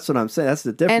that's what I'm saying. That's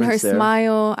the difference And her there.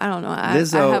 smile. I don't know. I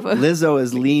have a, Lizzo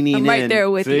is leaning I'm right in. there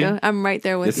with See? you. I'm right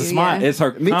there with It's you. a smile. Yeah. It's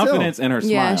her Me too. confidence and her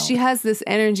smile. Yeah, she has this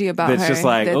energy about It's her. just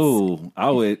like, that's- oh, I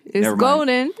would. it's never mind.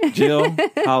 golden. Jill,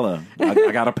 holla.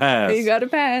 I got a pass. You got to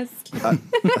pass.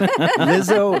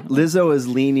 Lizzo is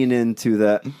leaning into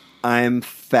the I'm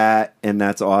fat and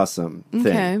that's awesome thing.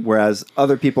 Okay. Whereas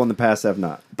other people in the past have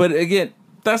not. But again,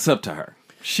 that's up to her.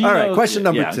 She All right, knows- question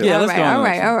number yeah, two. Yeah, all let's right, go on all to the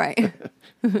right, next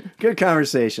all right. Good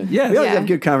conversation. Yes. We always Yeah. have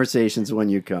good conversations when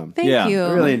you come. Thank Yeah. you.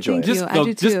 I really enjoy Thank it. Just you. go, I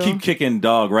do just too. keep kicking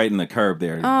dog right in the curb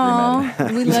there. Oh,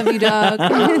 we love you,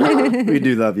 dog. We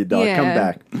do love you, dog. Yeah. Come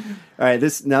back. All right,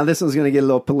 this one's going to get a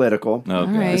little political.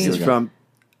 Okay. right. This is from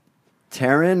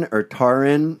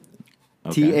Taran.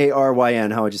 Okay.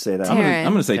 Taryn. How would you say that? Taryn.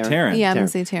 I'm going to say Taryn. Yeah, I'm going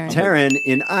to say Taryn. Taryn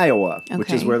in Iowa,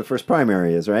 which is Okay. where the first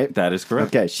primary is, right? That is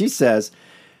correct. Okay, she says,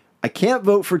 I can't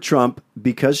vote for Trump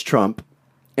because Trump,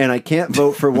 and I can't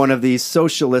vote for one of these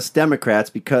socialist Democrats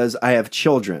because I have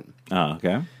children, Oh,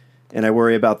 okay. and I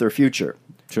worry about their future.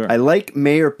 Sure. I like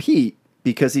Mayor Pete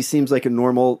because he seems like a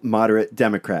normal, moderate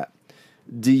Democrat.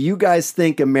 Do you guys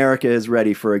think America is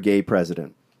ready for a gay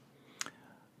president?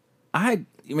 I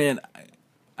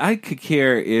could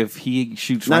care if he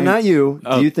shoots. Not you.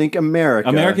 Oh. Do you think America?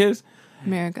 America is?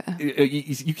 America.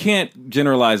 You can't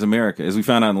generalize America, as we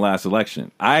found out in the last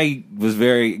election.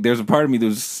 There's a part of me that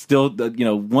was still,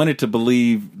 wanted to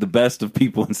believe the best of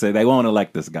people and say they won't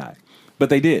elect this guy. But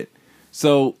they did.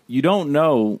 So you don't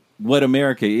know what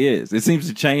America is. It seems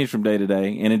to change from day to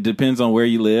day, and it depends on where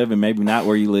you live and maybe not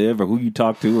where you live or who you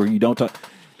talk to or who you don't talk.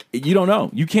 You don't know.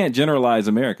 You can't generalize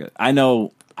America. I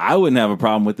know I wouldn't have a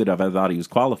problem with it if I thought he was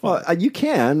qualified. Well, you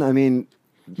can. I mean,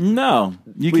 no,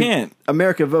 you can't.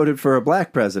 America voted for a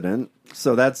black president,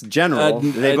 so that's general.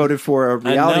 They voted for a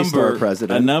reality star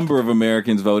president. A number of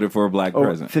Americans voted for a black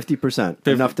president. 50%.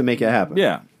 Enough to make it happen.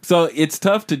 Yeah. So it's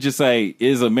tough to just say,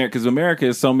 is America, because America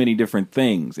is so many different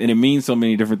things, and it means so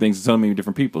many different things to so many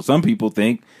different people. Some people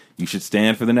think you should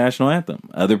stand for the national anthem.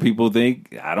 Other people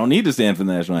think, I don't need to stand for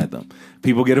the national anthem.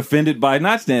 People get offended by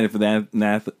not standing for the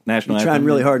national anthem. You're trying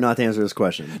really hard not to answer this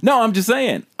question. No, I'm just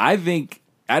saying,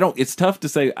 it's tough to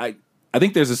say, I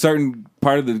think there's a certain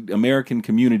part of the American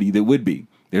community that would be.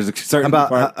 There's a certain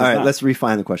part all right, not. let's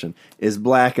refine the question. Is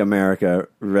black America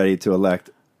ready to elect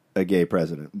a gay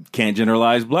president? Can't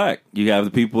generalize black. You have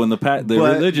the people in the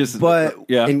religious. But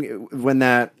yeah. When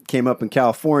that came up in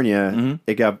California,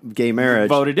 it got gay marriage.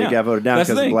 Voted down. It got voted down That's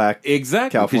because the of thing. black Exactly.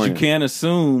 Because California. you can't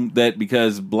assume that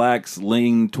because blacks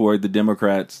lean toward the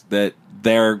Democrats that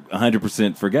they're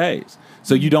 100% for gays.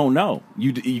 So you don't know.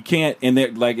 You can't. And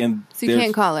they're like, and So you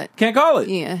can't call it. Can't call it.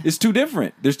 Yeah. It's too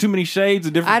different. There's too many shades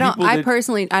of different people. I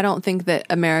personally don't think that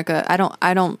America.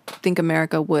 I don't think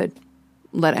America would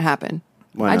let it happen.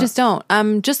 Why I not? just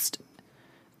don't. Just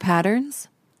patterns.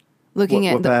 Looking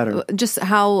What at pattern? just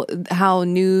how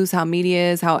news, how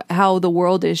media is, how the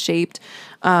world is shaped.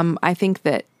 I think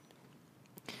that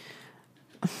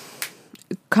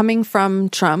coming from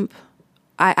Trump,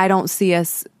 I don't see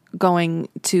us going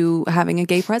to having a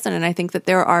gay president. I think that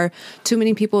there are too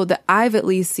many people that I've at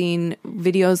least seen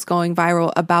videos going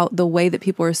viral about the way that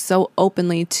people are so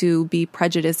openly to be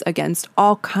prejudiced against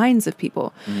all kinds of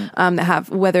people that have,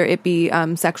 whether it be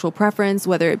sexual preference,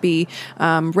 whether it be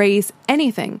race,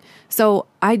 anything. So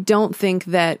I don't think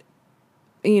that,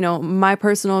 my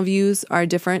personal views are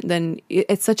different than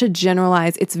it's such a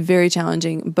generalized, it's very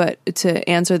challenging, but to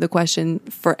answer the question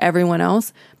for everyone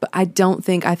else, but I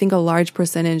think a large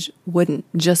percentage wouldn't,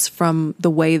 just from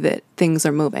the way that things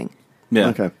are moving. Yeah.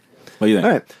 Okay. What do you think?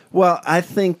 All right. Well, I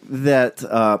think that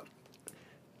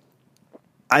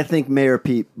Mayor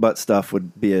Pete Buttstuff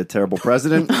would be a terrible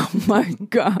president. Oh my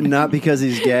God. Not because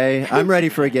he's gay. I'm ready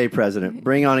for a gay president.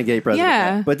 Bring on a gay president.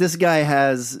 Yeah. But this guy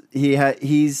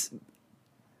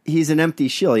he's an empty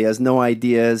shill. He has no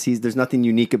ideas. There's nothing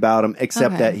unique about him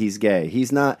except Okay. that he's gay. He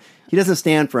doesn't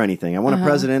stand for anything. I want a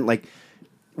president, like,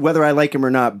 whether I like him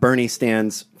or not, Bernie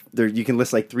stands there. You can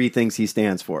list like 3 things he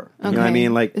stands for. You know what I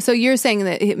mean? Like, so you're saying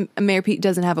that Mayor Pete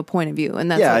doesn't have a point of view, and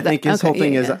that's yeah, what I think his whole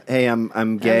thing is, hey,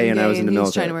 I'm gay and I was in the he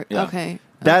military. trying to work. Yeah. Okay.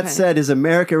 That Okay. said, is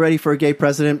America ready for a gay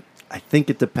president? I think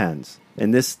it depends.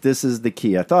 And this is the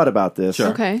key. I thought about this. Sure.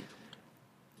 Okay.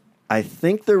 I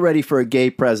think they're ready for a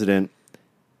gay president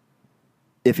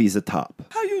if he's a top.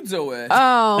 How you doing?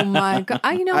 Oh my God!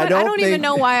 You know what? I don't don't even think-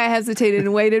 know why I hesitated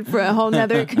and waited for a whole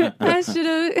nother. I should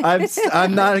have.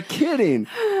 I'm not kidding.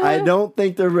 I don't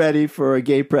think they're ready for a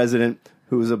gay president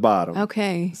who's a bottom.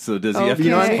 Okay. So does he have to Okay. You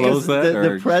know what I mean? disclose 'Cause that?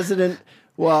 the or president,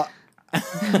 well,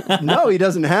 no, he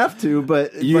doesn't have to,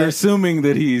 but you're assuming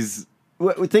that he's...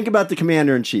 think about the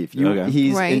commander in chief. Okay.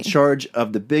 He's in Right. charge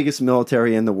of the biggest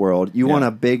military in the world. You want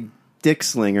a big dick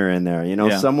slinger in there,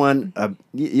 Yeah. someone,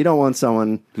 you don't want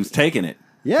someone, who's taking it.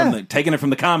 Yeah. Taking it from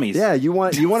the commies. yeah, you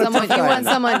want a Someone, tough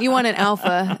guy. you want an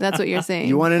alpha. That's what you're saying.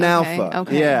 You want an Okay, alpha.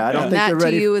 Okay. Yeah, I don't And think that they're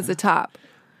ready to you is the top.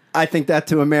 I think that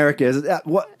to America is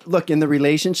look, in the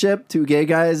relationship, 2 gay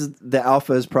guys, the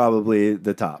alpha is probably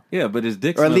the top. Yeah, but his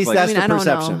dick Or at smells least like... that's I mean, the I don't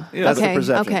perception. know. Yeah. That's Okay, the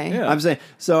perception. okay. Yeah. I'm saying,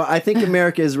 so I think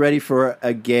America is ready for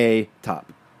a gay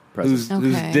top president.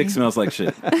 whose Okay. dick smells like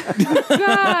shit.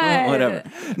 God. Whatever.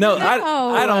 No, No.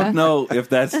 I don't know if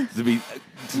that's to be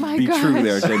My true gosh.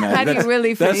 there, J Man. How do you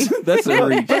really think? That's a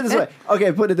reach. Put it this way.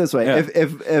 Okay, put it this way. Yeah.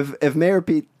 If Mayor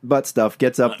Pete Buttstuff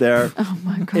gets up there Oh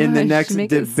my gosh. in the next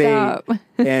Make it debate stop.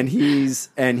 and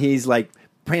he's like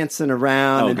prancing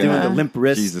around Oh, and doing God. the limp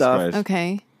wrist Jesus stuff. Christ.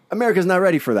 Okay. America's not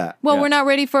ready for that. Well, Yeah. we're not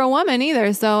ready for a woman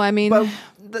either. So, I mean,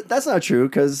 But that's not true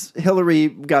because Hillary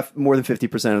got more than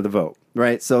 50% of the vote,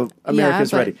 right? So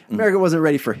America's but- ready. America wasn't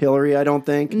ready for Hillary, I don't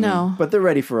think. No. But they're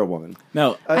ready for a woman.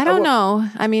 No, I don't know.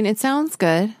 I mean, it sounds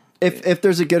good. If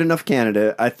there's a good enough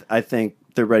candidate, I think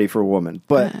they're ready for a woman.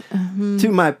 But to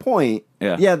my point,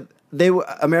 Yeah.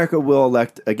 America will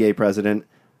elect a gay president,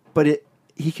 but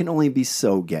he can only be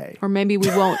so gay. Or maybe we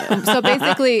won't. So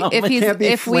basically, can't be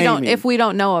if we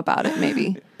don't know about it,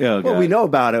 maybe. Oh, Well, God. we know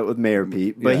about it with Mayor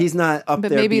Pete, but Yeah. he's not up But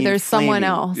there. maybe being there's someone flaming.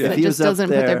 else If that he just was up doesn't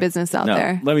put their there- business out No,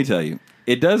 there. let me tell you,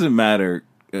 it doesn't matter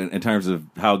in terms of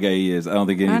how gay he is. I don't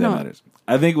think any I of that don't- matters.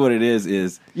 I think what it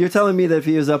is You're telling me that if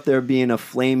he was up there being a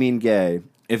flaming gay,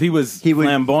 if he was he would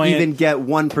flamboyant, even get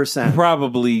 1%.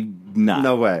 probably not.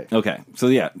 No way. Okay, so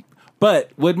yeah, but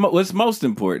what's most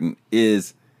important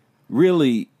is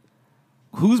really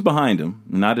who's behind him,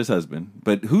 not his husband,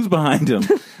 but who's behind him,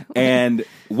 and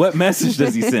what message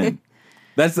does he send?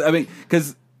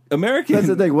 Because American. That's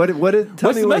the thing. Tell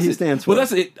What's me the what he message? stands for. Well,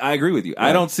 that's it. I agree with you.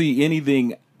 I don't see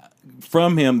anything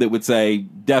from him that would say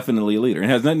definitely a leader. It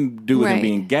has nothing to do with him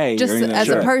being gay. Just or anything as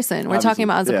like a that. person. We're talking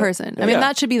about as a Yeah. person. I Yeah. mean,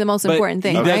 that should be the most But important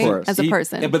thing, he right? doesn't- As a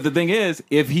person. But the thing is,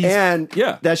 if he's And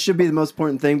yeah, that should be the most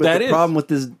important thing. But That the is. problem with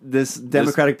this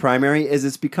Democratic primary is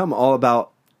it's become all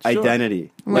about Sure.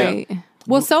 identity. Right.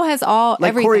 Well, so has Like Cory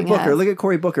everything. Booker. has. Look at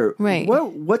Cory Booker. Right.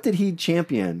 What did he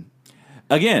champion?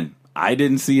 again, I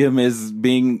didn't see him as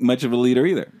being much of a leader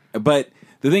either. But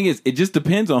the thing is, it just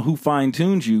depends on who fine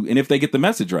tunes you and if they get the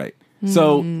message right.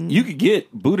 So you could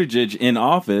get Buttigieg in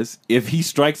office if he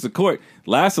strikes the court.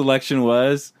 Last election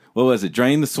was, what was it,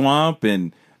 drain the swamp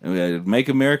and make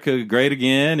America great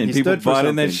again, and He people stood for bought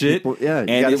in that something. shit. People- yeah, you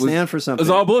and gotta it was, stand for something. It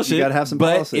was all bullshit. You gotta have some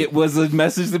but policy. it was a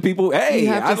message that people, hey, You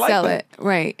have I to like sell that. it.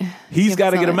 Right. He's You got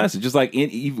to have get a sell it. message, just like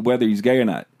whether he's gay or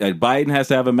not. Biden has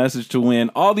to have a message to win.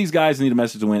 All these guys need a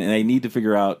message to win, and they need to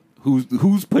figure out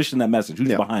who's pushing that message, who's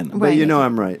Yeah. behind them. But Right. you know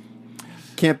I'm right.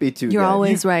 Can't be too You're gay.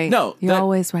 always right. no, You're that-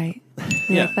 always right.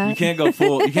 You Yeah, like that? you can't go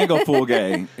full. You can't go full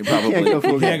gay. Probably can't go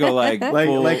full You can't gay. go like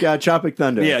full, Tropic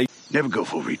Thunder. yeah. Never go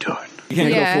full retard. You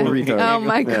can't Yeah. go full retard. Oh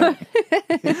my god.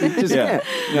 Just Yeah. can't.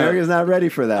 America's not ready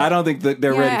for that. I don't think that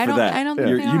they're Yeah, ready I for don't- that. I don't think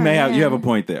You're- they you are, may have you yeah. have a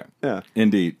point there. Yeah.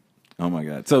 Indeed. Oh my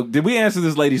god. So did we answer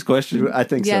this lady's question? I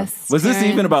think Yes. so. Was this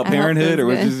Karen, even about I hope parenthood, or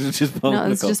was good. this just political?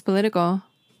 No, it's just political.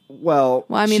 Well,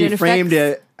 Well, I mean, she it framed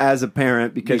affects- it as a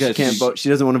parent because she Because can't she's- vote. She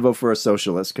doesn't want to vote for a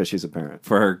socialist because she's a parent.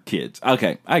 for her kids.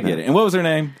 Okay, I get it. And what was her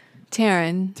name?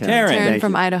 Taryn. Taryn. Taryn Thank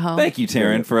from you. Idaho. Thank you,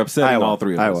 Taryn, for upsetting Iowa. all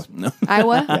three of us. No.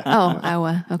 Iowa? Oh,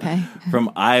 Iowa. Okay.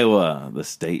 From Iowa, the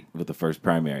state with the first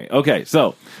primary. Okay,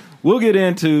 so we'll get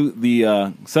into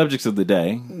the subjects of the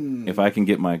day. If I can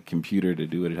get my computer to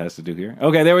do what it has to do here.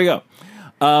 Okay, there we go.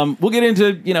 We'll get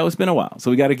into, it's been a while,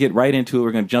 so we got to get right into it.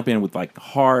 We're going to jump in with like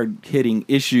hard-hitting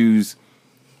issues.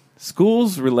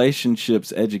 Schools,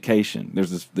 relationships, education.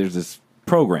 There's this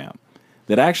program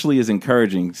that actually is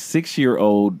encouraging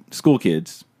 6-year-old school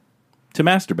kids to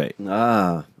masturbate.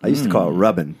 I used to call it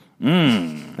rubbing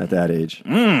at that age.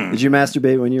 Did you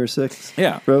masturbate when you were 6?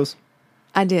 Yeah. Rose?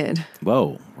 I did.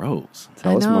 Whoa, Rose.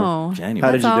 Tell I us more. know. January.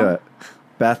 How did That's you do all. it?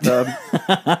 Bathtub?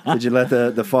 Did you let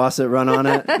the faucet run on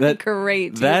it?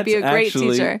 Great. You'd be a great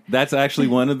actually, teacher. That's actually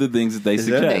one of the things that they Is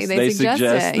it? suggest. They suggest it,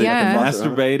 that yeah.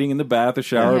 masturbating in the bath or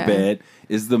shower or Yeah. bed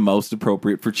is the most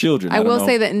appropriate for children. I don't will know.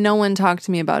 say that no one talked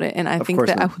to me about it, and I think course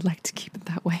that I not. would like to keep it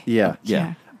that way. Yeah.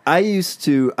 Yeah.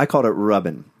 I called it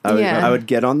rubbing. Yeah. I would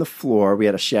get on the floor. We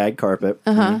had a shag carpet.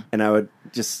 And I would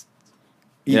just...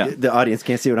 Yeah. The audience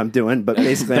can't see what I'm doing, but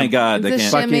basically... Thank God they It's a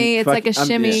can't. shimmy. It's like a I'm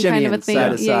shimmy kind of a shimmying thing. side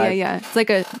Yeah, to yeah, side. yeah. It's like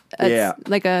a Yeah.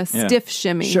 like a Yeah. stiff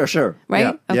shimmy. Sure.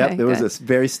 Right? Yeah, Okay, there was good. this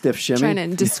very stiff shimmy. Trying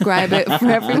to describe it for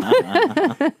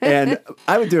everyone. And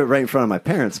I would do it right in front of my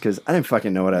parents because I didn't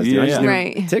fucking know what I was doing. I just Yeah. knew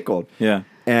Right. it tickled. Yeah.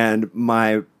 And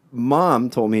my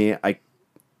mom told me I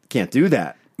can't do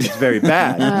that. It's very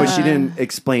bad. But she didn't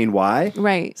explain why.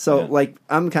 Right. So, Yeah. like,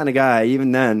 I'm the kind of guy,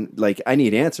 even then, like, I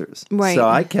need answers. Right. So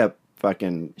I kept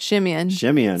fucking Shimmying.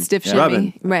 Stiff Yeah. shimmy.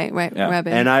 Rubbing. Right, Yeah.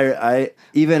 rubbing. And I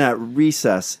even at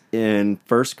recess in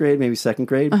first grade, maybe second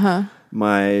grade,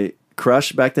 my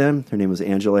crush back then, her name was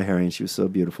Angela Harry, and she was so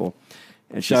beautiful.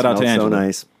 And she Shout out to smelled so Angela.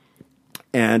 nice.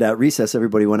 And at recess,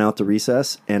 everybody went out to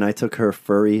recess, and I took her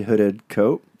furry hooded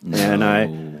coat, and I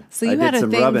so I you did had a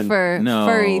some thing rubbing. for No.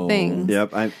 furry things.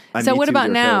 Yep. I So Me what Too'd about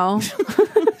her now?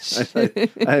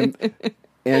 coat. I'm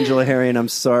Angela Harry, and I'm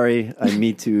sorry I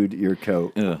Me Too'd your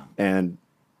coat. Ugh. And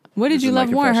What did This you is my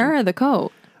love more, confession. her or the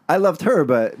coat? I loved her,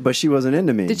 but she wasn't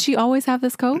into me. Did she always have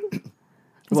this coat?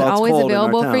 Was Well, it it's always cold in our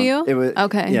available for town. you? It was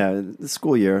Okay. Yeah, the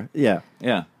school year. Yeah.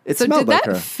 Yeah. It So smelled did like that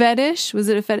her. fetish? Was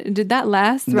it a fetish? Did that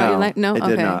last throughout No, your life? No. it Okay.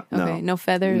 did not, no. Okay. No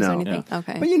feathers or No. anything.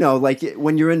 Okay. But you know, like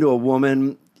when you're into a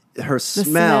woman, her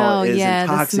smell is yeah,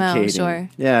 the smell, intoxicating. sure.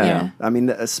 Yeah. Yeah. I mean,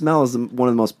 a smell is one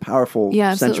of the most powerful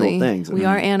Yeah, sensual absolutely. things. We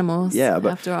are animals. Yeah,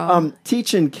 but after all,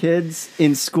 teaching kids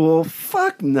in school,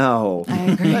 fuck no. I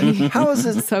agree. How is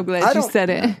this? So glad I you don't- said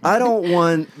it. I don't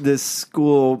want this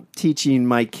school teaching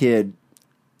my kid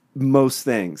most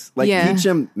things. Like Yeah. teach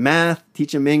him math,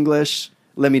 teach him English.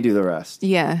 Let me do the rest.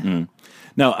 Yeah.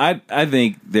 No, I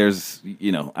think there's,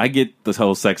 I get this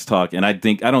whole sex talk, and I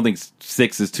don't think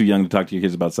 6 is too young to talk to your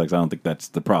kids about sex. I don't think that's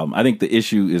the problem. I think the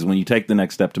issue is when you take the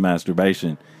next step to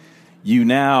masturbation, you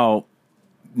now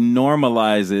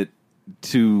normalize it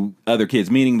to other kids,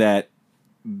 meaning that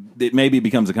it maybe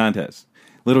becomes a contest.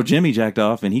 Little Jimmy jacked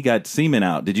off and he got semen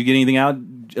out. Did you get anything out,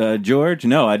 George?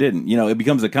 No, I didn't. It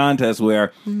becomes a contest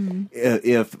where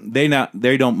if they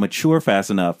don't mature fast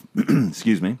enough,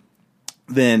 excuse me,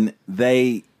 then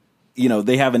they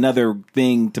have another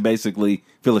thing to basically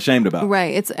feel ashamed about.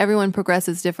 Right. It's everyone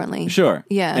progresses differently. Sure.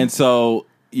 Yeah. And so,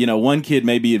 one kid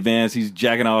may be advanced. He's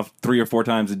jacking off 3 or 4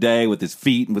 times a day with his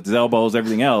feet and with his elbows,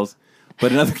 everything else.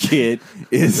 But another kid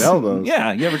is His elbows?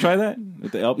 Yeah. You ever try that?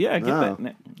 With the elbow? Yeah, I get No.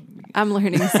 that. I'm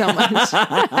learning so much.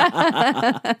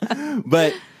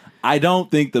 But I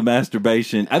don't think the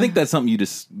masturbation, I think that's something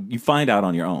you find out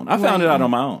on your own. I found Right. it out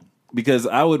on my own because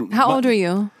I would. How old are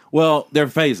you? Well, there are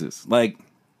phases. Like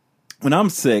when I'm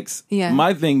 6, Yeah.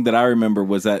 my thing that I remember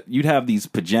was that you'd have these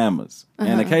pajamas,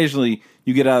 and occasionally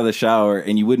you get out of the shower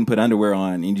and you wouldn't put underwear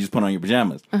on, and you just put on your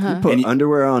pajamas. Uh-huh. You put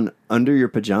underwear on under your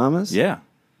pajamas? Yeah.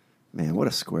 Man, what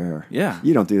a square. Yeah.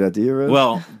 You don't do that, do you, Rose?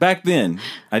 Well, back then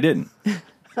I didn't.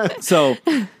 So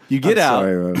you get I'm out.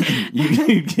 sorry, Rose.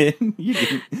 You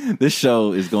get. This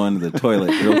show is going to the toilet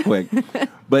real quick,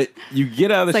 but you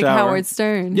get out of the It's like shower. Howard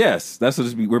Stern. Yes, that's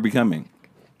what we're becoming.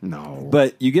 No.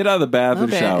 But you get out of the bath or the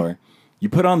Little bit. shower, you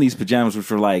put on these pajamas,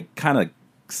 which are like kind of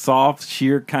soft,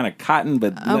 sheer, kind of cotton,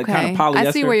 but like Okay. kind of polyester.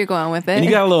 I see where you're going with it. And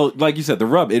you got a little, like you said, the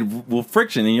rub, it will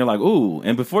friction, and you're like, ooh.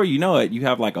 And before you know it, you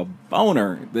have like a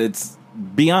boner that's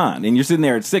beyond. And you're sitting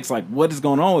there at 6, like, what is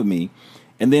going on with me?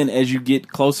 And then as you get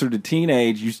closer to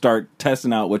teenage, you start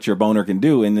testing out what your boner can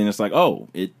do. And then it's like, oh,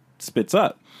 it spits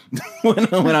up when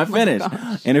I finish.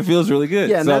 And it feels really good.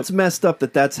 yeah, and So- that's messed up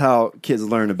that's how kids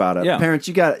learn about it. Yeah. Parents,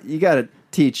 you got to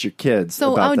teach your kids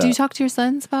So, about that. do you talk to your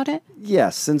sons about it?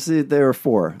 Yes, since they were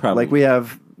 4. Probably. Like we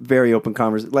have very open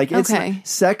conversations. Like Okay.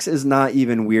 sex is not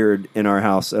even weird in our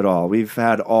house at all. We've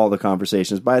had all the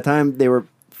conversations. By the time they were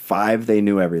 5, they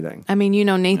knew everything. I mean,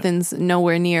 Nathan's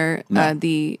nowhere near No.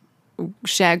 the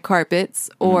shag carpets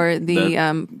or the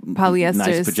polyester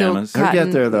nice pajamas. silk They'll cotton.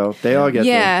 get there though. They all get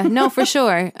Yeah, there. no, for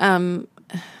sure.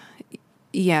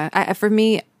 For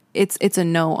me, it's a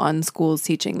no on schools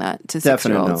teaching that to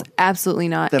Definite 6-year-olds. no. Absolutely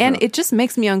not. Definite. And it just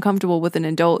makes me uncomfortable with an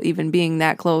adult even being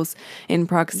that close in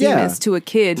proximus Yeah. to a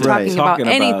kid Right. talking Talking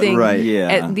about about- anything. Right. Yeah.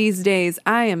 At these days,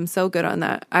 I am so good on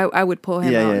that. I would pull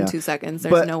him out in 2 seconds.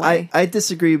 There's But no way. I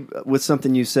disagree with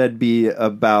something you said, B,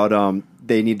 about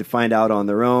they need to find out on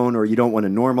their own, or you don't want to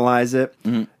normalize it.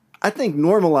 Mm-hmm. I think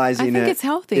normalizing I think it it's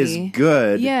healthy. is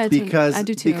good. Yeah, because I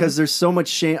do too. because there's so much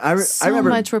shame. I so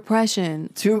remember much repression.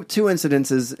 two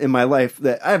incidences in my life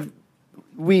that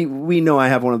we know I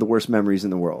have one of the worst memories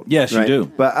in the world. Yes, you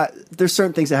do. But there's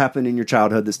certain things that happen in your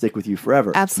childhood that stick with you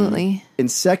forever. Absolutely. In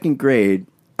 2nd grade,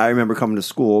 I remember coming to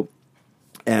school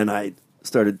and I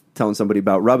started telling somebody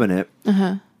about rubbing it.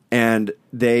 And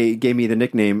they gave me the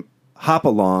nickname Hop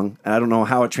Along. And I don't know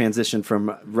how it transitioned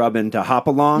from rubbing to Hop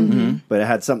Along, but it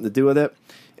had something to do with it.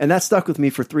 And that stuck with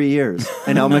me for 3 years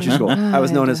in elementary school. I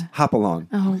was known as Hop Along.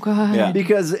 Oh God. Yeah.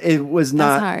 Because it was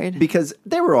not hard. because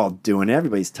they were all doing it.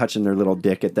 Everybody's touching their little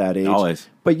dick at that age. Always.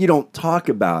 But you don't talk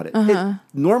about it.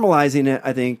 Normalizing it,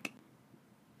 I think.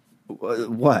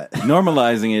 What?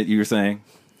 Normalizing it, you were saying.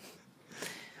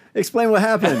 Explain what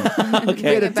happened. Okay.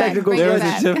 We had a it back, technical. bring There it was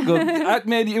back. a typical.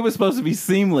 Man, it was supposed to be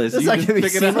seamless. It's You not just going to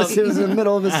be pick it up. seamless. It was in the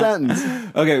middle of a sentence.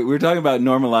 Okay, we were talking about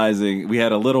normalizing. We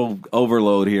had a little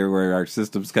overload here where our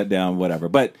systems cut down, whatever.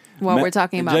 But Well, we're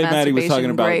talking about Jay Maddie was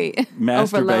talking masturbation. about Great.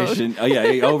 masturbation. Oh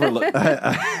yeah, overload.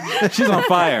 She's on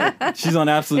fire. She's on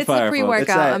absolute It's the fire. folks. pre-workout.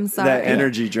 It's that, I'm sorry. that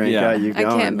energy drink Yeah. got you I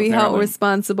going. can't be held apparently.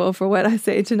 responsible for what I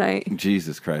say tonight.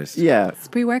 Jesus Christ. Yeah. It's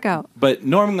pre-workout. But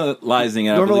normalizing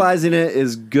it. I believe- Normalizing it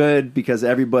is good because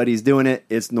everybody's doing it.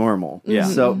 It's normal. Yeah.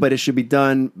 So, but it should be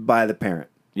done by the parent.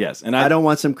 Yes, and I don't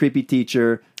want some creepy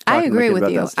teacher. I talking to my agree kid with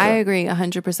about you. that stuff. I agree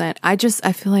 100%.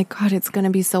 I feel like, God, it's going to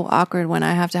be so awkward when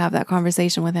I have to have that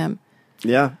conversation with him.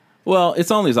 Yeah. Well, it's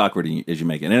only as awkward as you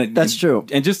make it. And That's true.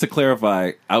 And just to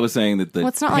clarify, I was saying that the Well,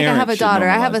 it's not like I have a parents should daughter.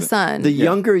 I have normalize a it. son. The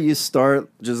younger you start,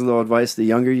 just a little advice, the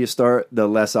younger you start, the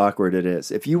less awkward it is.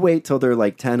 If you wait till they're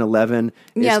like 10, 11,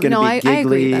 Yeah, it's going to no, be I agree.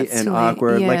 giggly That's and too late.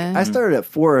 awkward. Like Yeah. I started at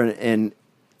 4 and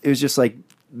it was just like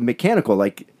mechanical.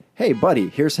 Like, hey, buddy,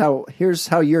 here's how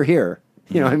you're here.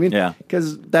 You know what I mean? Yeah.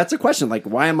 Because that's a question. Like,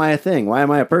 why am I a thing? Why am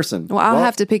I a person? Well, I'll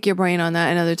have to pick your brain on that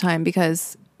another time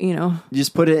because, you know, You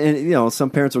just put it in, you know, some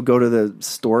parents will go to the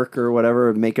stork or whatever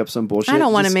and make up some bullshit. I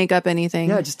don't want to Just- make up anything.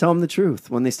 Yeah, just tell them the truth.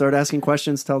 When they start asking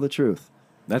questions, tell the truth.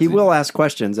 That's He it. will ask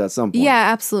questions at some point. Yeah,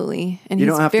 absolutely. And You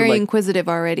he's don't have to, very like- inquisitive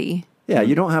already. Yeah,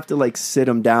 you don't have to like sit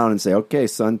him down and say, okay,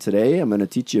 son, today I'm going to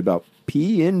teach you about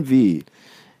P and V.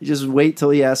 You just wait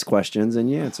till he asks questions and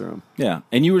you answer them. Yeah.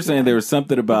 And you were saying there was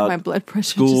something about My blood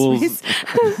pressure schools, just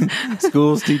raised.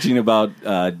 schools teaching about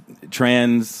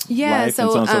trans Yeah, life so,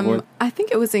 and so on and so forth. I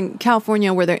think it was in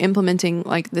California where they're implementing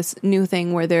like this new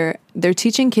thing where they're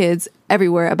teaching kids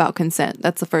everywhere about consent.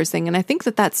 That's the first thing, and I think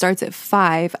that starts at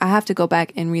 5. I have to go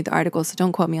back and read the article, so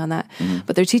don't quote me on that.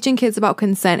 But they're teaching kids about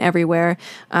consent everywhere.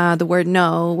 The word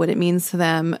 "no," what it means to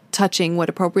them, touching, what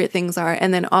appropriate things are,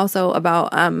 and then also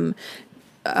about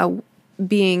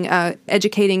being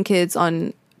educating kids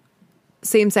on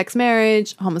same-sex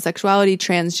marriage, homosexuality,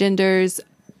 transgenders,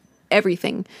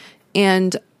 everything.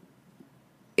 And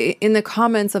in the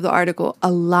comments of the article,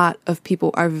 a lot of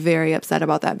people are very upset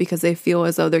about that because they feel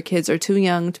as though their kids are too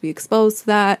young to be exposed to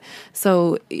that.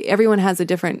 So everyone has a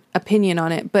different opinion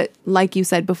on it. But like you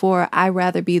said before, I'd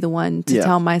rather be the one to Yeah.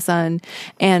 tell my son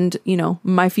and, you know,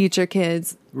 my future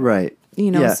kids, Right.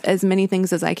 you know, Yeah. as many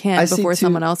things as I can I see before too-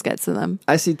 someone else gets to them.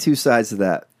 I see two sides to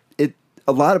that.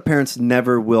 A lot of parents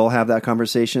never will have that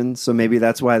conversation, so maybe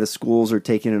that's why the schools are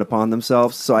taking it upon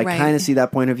themselves. So I Right. kind of see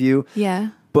that point of view. Yeah.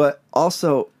 But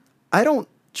also, I don't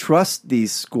trust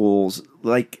these schools.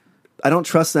 Like, I don't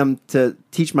trust them to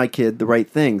teach my kid the right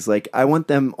things. Like, I want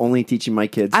them only teaching my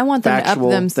kids I want them to up factual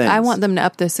them. things. I want them to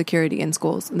up the security in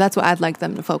schools. That's what I'd like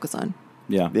them to focus on.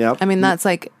 Yeah. Yeah. I mean, that's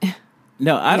like,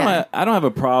 No, I don't. Yeah. I don't have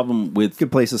a problem with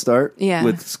Good place to start. yeah.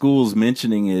 with schools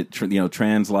mentioning it.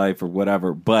 Trans life or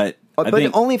whatever. But I But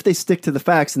think only if they stick to the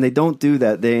facts, and they don't do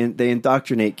that. They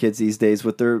indoctrinate kids these days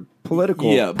with their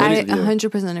political. Yeah, but I it-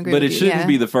 100% agree But with it you. shouldn't yeah.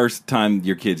 be the first time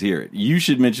your kids hear it. You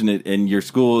should mention it in your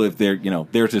school if they're,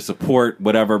 there to support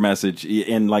whatever message.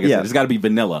 And like I Yeah. said, it's got to be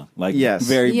vanilla, like Yes.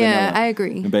 very Yeah, vanilla. I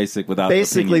agree. And basic without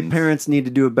Basically, opinions. parents need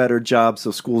to do a better job so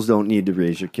schools don't need to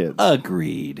raise your kids.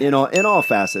 Agreed. In all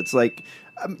facets. Like,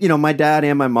 my dad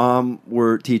and my mom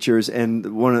were teachers, and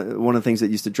one of the things that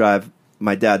used to drive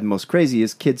my dad most crazy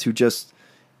is kids who just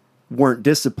weren't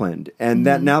disciplined, and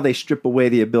that now they strip away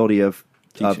the ability of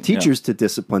Teaching, teachers to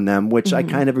discipline them, which I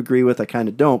kind of agree with. I kind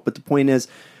of don't, but the point is,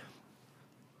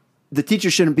 the teacher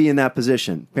shouldn't be in that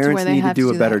position. To Parents where they need to have do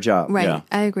a better that. job. Right. Yeah.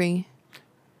 I agree.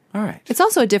 All right. It's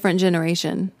also a different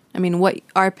generation. I mean, what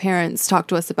our parents talked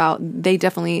to us about,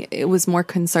 it was more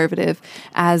conservative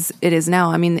as it is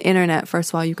now. I mean, the internet,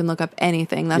 first of all, you can look up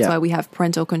anything. That's Yeah. why we have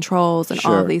parental controls and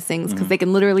all Sure. of these things because they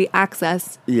can literally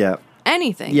access Yeah.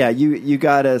 anything. Yeah, you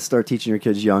gotta start teaching your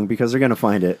kids young because they're gonna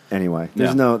find it anyway.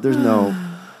 There's Yeah.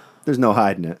 there's no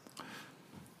hiding it.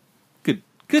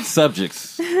 Good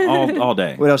subjects all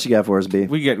day. What else you got for us, B?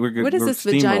 We're good. What is we're this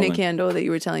vagina steamrolling. candle that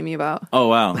you were telling me about? Oh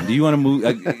wow! Do you want to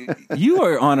move? You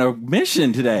are on a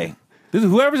mission today.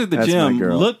 Whoever's at the That's my gym,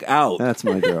 girl. look out. That's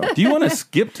my girl. Do you want to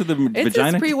skip to the It's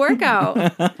vagina? his pre-workout.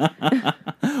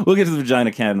 We'll get to the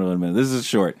vagina candle in a minute. This is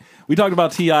short. We talked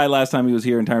about T.I. last time he was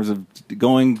here in terms of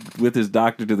going with his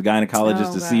doctor to the gynecologist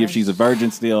Oh, to see if gosh. she's a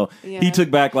virgin still. Yeah. He took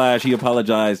backlash. He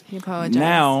apologized. He apologized.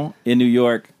 Now, in New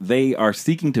York, they are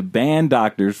seeking to ban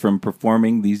doctors from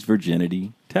performing these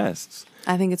virginity tests.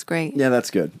 I think it's great. Yeah,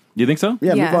 that's good. You think so?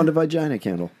 Yeah, Yeah. move on to vagina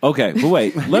candle. Okay, but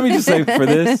wait. Let me just say for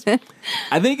this,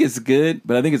 I think it's good,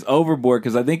 but I think it's overboard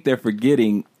because I think they're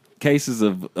forgetting cases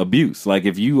of abuse. Like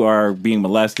if you are being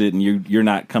molested and you're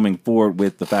not coming forward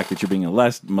with the fact that you're being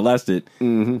molested,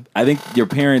 I think your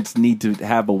parents need to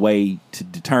have a way to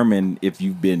determine if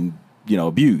you've been,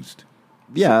 abused.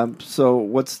 Yeah. So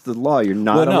what's the law? You're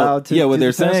not allowed to. Yeah, what do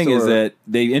they're the test, saying is or- that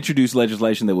they introduced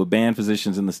legislation that would ban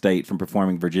physicians in the state from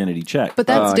performing virginity checks. But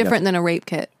that's I got different than a rape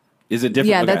kit. Is it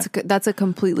different? Yeah, Okay. that's a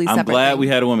completely I'm separate glad thing. we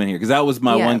had a woman here because that was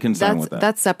my Yeah, one concern that's, with that.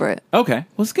 That's separate. Okay,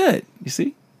 well, it's good. You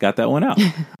see, got that one out.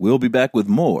 We'll be back with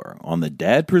more on the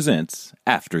Dad Presents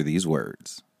after these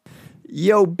words.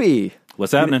 Yo, B.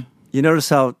 What's happening? You notice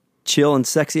how chill and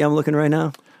sexy I'm looking right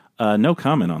now? No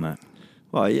comment on that.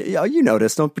 Well, you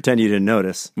noticed. Don't pretend you didn't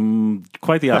notice.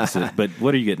 Quite the opposite. But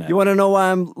what are you getting at? You want to know why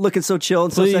I'm looking so chill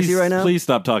and so sexy right now? Please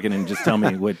stop talking and just tell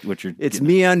me what you're. It's getting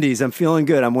me undies. I'm feeling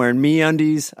good. I'm wearing me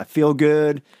undies. I feel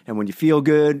good. And when you feel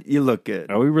good, you look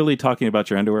good. Are we really talking about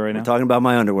your underwear right now? Talking about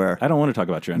my underwear. I don't want to talk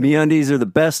about your underwear. Me undies are the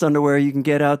best underwear you can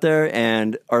get out there.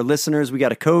 And our listeners, we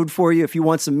got a code for you. If you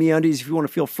want some me undies, if you want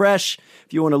to feel fresh,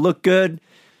 if you want to look good,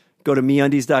 go to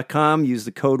meundies.com. Use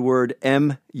the code word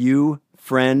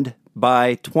MUFriend.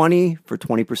 Buy 20 for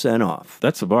 20% off.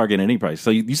 That's a bargain at any price. So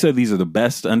you said these are the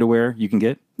best underwear you can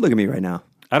get? Look at me right now.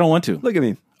 I don't want to. Look at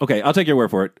me. Okay, I'll take your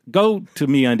word for it. Go to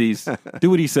MeUndies. Do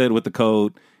what he said with the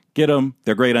code. Get them.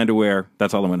 They're great underwear.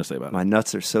 That's all I'm going to say about it. My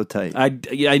nuts are so tight.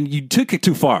 You took it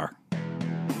too far.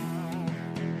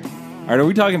 All right, are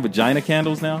we talking vagina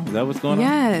candles now? Is that what's going on?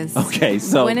 Yes. Okay,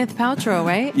 so Gwyneth Paltrow,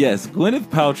 right? yes, Gwyneth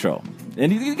Paltrow.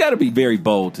 And you got to be very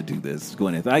bold to do this,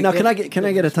 Gwyneth. Now, can I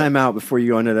get a timeout before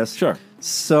you go into this? Sure.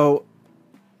 So,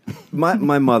 my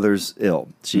mother's ill.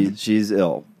 She's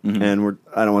ill, and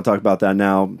I don't want to talk about that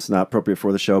now. It's not appropriate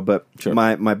for the show. But Sure.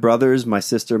 my brothers, my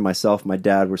sister, myself, my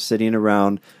dad were sitting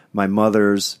around my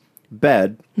mother's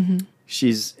bed.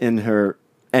 She's in her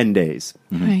end days,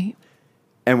 Right.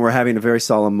 and we're having a very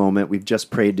solemn moment. We've just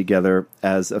prayed together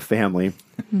as a family.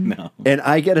 No. And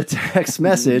I get a text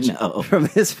message from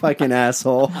this fucking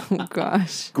asshole, Oh,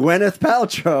 gosh. Gwyneth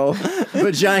Paltrow,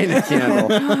 vagina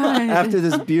candle, after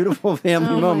this beautiful family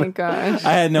Oh, my moment. gosh.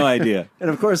 I had no idea. And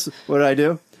of course, what did I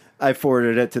do? I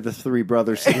forwarded it to the three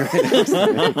brothers sitting right next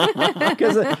to me.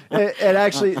 Because it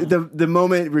actually, the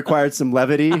moment required some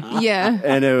levity, Yeah.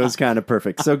 and it was kind of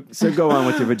perfect. So go on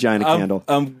with your vagina candle.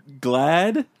 I'm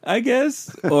glad, I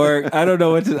guess, or I don't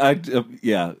know what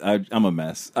to. I'm a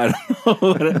mess. I don't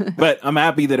know, but I'm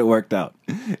happy that it worked out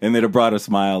and that it brought a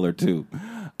smile or two.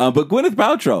 But Gwyneth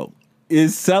Paltrow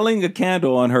is selling a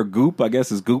candle on her Goop, I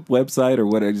guess, is Goop website or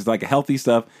whatever. It's like healthy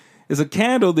stuff. It's a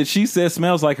candle that she says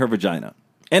smells like her vagina,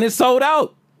 and it's sold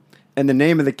out. And the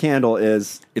name of the candle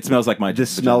is It smells like my.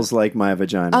 This vagina. Smells Like My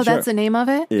Vagina. Oh, that's the name of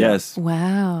it? Yes,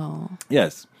 Wow.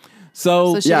 yes.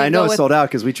 So, So she Yeah, I didn't know go it's with- sold out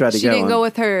because we tried to She get didn't one. go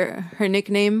with her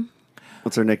nickname?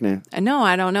 What's her nickname? No,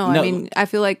 I don't know. No. I mean, I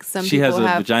feel like some she people has a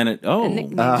have vagina. Oh,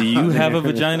 nickname. do you have a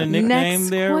vagina nickname Next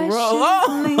there? question,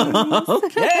 Oh,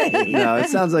 okay. No, it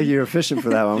sounds like you're efficient for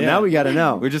that one. Yeah. Now we got to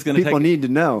know. We're just gonna People take- need to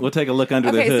know. We'll take a look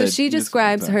under the Okay, hood. so she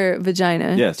describes her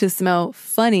vagina Yes. to smell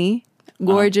funny,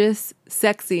 gorgeous,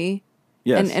 sexy,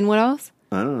 Yes. and what else?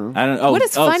 I don't know. I don't. Oh, What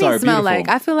does oh, funny sorry, smell beautiful. like?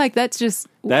 I feel like that's just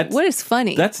That's- what is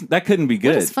funny? That couldn't be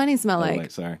good. What does funny smell Oh, like?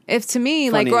 wait, sorry. If to me,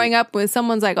 Funny. like growing up, when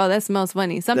someone's like, "Oh, that smells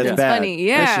funny," something's bad. funny.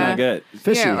 Yeah, It's not good.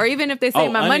 Fishy. Yeah, or even if they say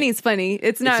Oh, my I- money's funny,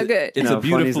 it's not good. It's No, a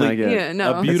funny's beautifully. not good. Yeah, no. A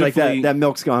It's like beautifully. that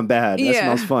milk's gone bad. That Yeah,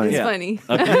 smells funny. it's Yeah. funny.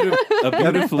 A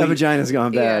beautifully. That vagina's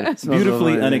gone bad. Yeah. It smells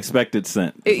Beautifully funny. unexpected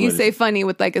scent. is You what it say is. funny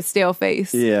with like a stale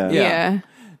face. Yeah. Yeah.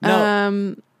 Yeah.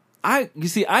 No, you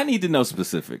see, I need to know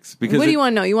specifics because What do you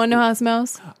want to know? You want to know how it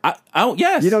smells?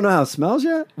 Yes. You don't know how it smells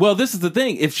yet? Well, this is the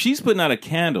thing. If she's putting out a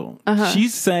candle,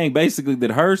 she's saying basically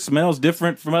that her smells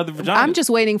different from other vaginas. I'm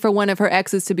just waiting for one of her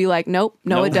exes to be like, nope,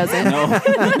 no, it doesn't. No.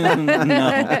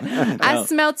 I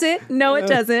smelt it. No, it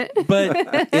doesn't.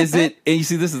 But is it? And you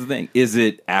see, this is the thing. Is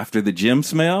it after the gym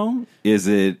smell? Is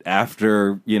it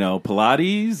after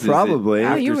Pilates? Is it Probably. Oh,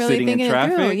 after you're really sitting in thinking it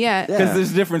through. traffic. Yeah. Because Yeah.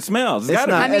 there's different smells. It's It's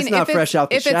gotta not- be. it's not fresh out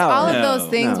the if it's shower. all of No. those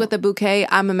things No. with a bouquet,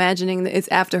 I'm imagining that it's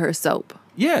after her soap.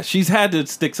 Yeah, she's had to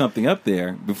stick something up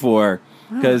there before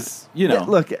because Yeah,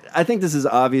 look, I think this is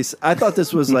obvious. I thought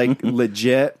this was like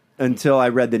legit until I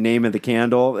read the name of the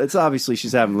candle. It's obviously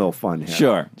she's having a little fun here.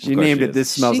 Sure. She Of course named she it is. This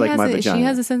Smells Like My Vagina. She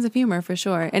has a sense of humor for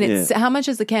sure. And it's Yeah. how much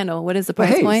is the candle? What is the But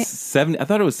price hey, point? 70. I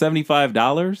thought it was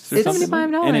 $75. It's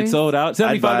 $75. and it sold out.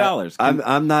 I'd buy it. $75.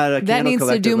 I'm not a That candle needs to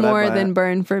collector, do but I'd more buy than it.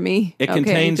 burn for me. It Okay,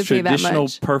 contains to pay that traditional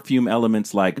much. perfume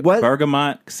elements like What?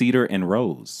 bergamot, cedar, and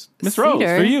rose. Miss Rose,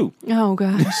 Cedar? for you. Oh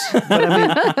gosh.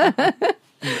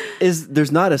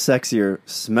 There's not a sexier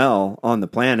smell on the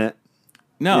planet.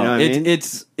 No, You know what I mean?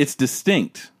 it's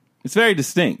distinct. It's very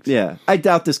distinct. Yeah, I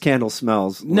doubt this candle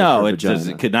smells. Like No, her it vagina. just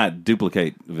it could not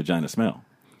duplicate the vagina smell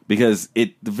because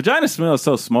the vagina smell is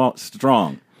so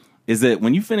strong. Is that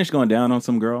when you finish going down on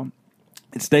some girl,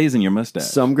 it stays in your mustache.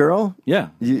 Some girl. Yeah,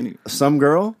 Some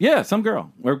girl. yeah, some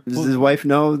girl. Does his wife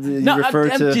know that you refer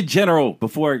I'm to? general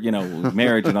before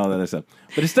marriage and all that other stuff.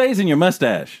 But it stays in your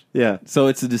mustache. Yeah. So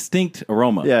it's a distinct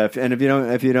aroma. Yeah,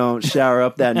 if you don't shower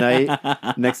up that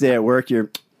night, next day at work, you're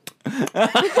There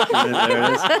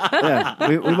it is. Yeah,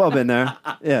 we've all been there.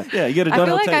 Yeah. Yeah, you get a I double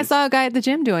feel like I taste. saw a guy at the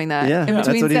gym doing that Yeah, in that's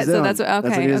between what he's sets. So doing. that's what, That's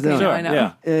okay. what he's okay, doing. now Sure, I know.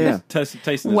 yeah. Yeah. Tasting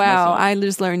this Wow, muscle. I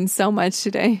just learned so much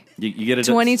today. You get a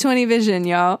 2020 vision,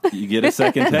 y'all. You get a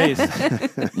second taste.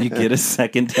 You get a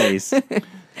second taste.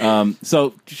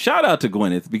 So shout out to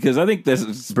Gwyneth because I think there's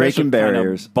a special Breaking kind of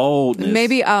barriers. boldness.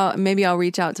 Maybe I'll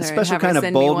reach out to A her. special and have kind her of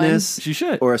send me one. boldness. She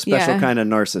should. Or a special Yeah. kind of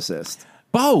narcissist.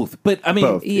 Both, but I mean,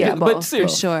 Both. Yeah, but both,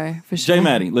 seriously, for sure. J.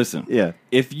 Maddie, listen. Yeah.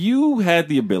 If you had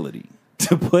the ability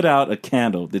to put out a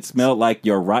candle that smelled like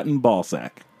your rotten ball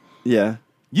sack, Yeah.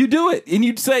 you do it, and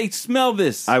you'd say, "Smell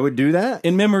this," I would do that.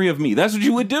 in memory of me. That's what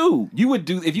you would do. You would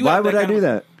do if you. Why had would I do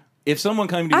that? If someone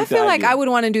came to you, I with the feel like idea, I would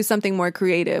want to do something more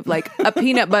creative, like a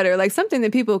peanut butter, like something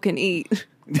that people can eat.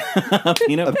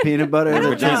 peanut. A peanut butter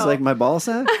that tastes know. like my ball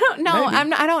sack? No,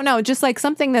 Maybe. I don't know. Just like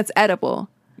something that's edible.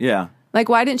 Yeah, Like,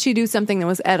 why didn't she do something that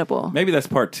was edible? maybe that's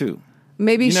part two.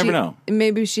 Maybe You she never know.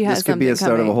 Maybe she has This could be something a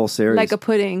start of coming. a whole series. like a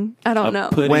pudding. I don't know.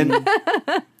 Pudding. When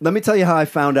let me tell you how I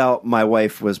found out my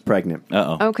wife was pregnant.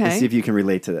 Uh-oh. Okay. Let's see if you can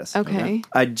relate to this. Okay.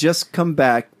 I'd just come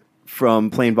back from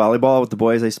playing volleyball with the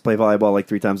boys. I used to play volleyball like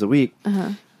 3 times a week.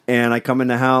 And I come in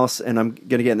the house and I'm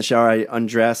going to get in the shower. I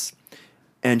undress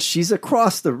and she's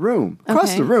across the room.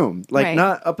 Across Okay. the room. Like Right.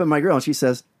 not up in my grill. And she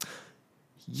says,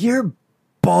 "Your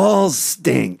balls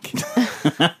stink."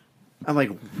 I'm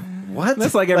like, what?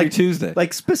 That's like every Tuesday.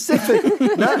 Like specific.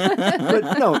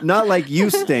 Not like you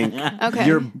stink. Okay.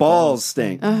 Your balls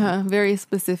stink. Very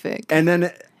specific. And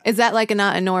then Is that like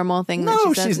not a normal thing that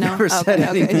no, she says? she's no? never said Okay.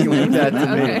 anything like that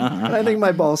to me. Okay. And I think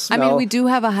my balls I smell. mean, we do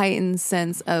have a heightened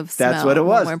sense of smell That's what it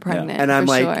was. when we're pregnant. And I'm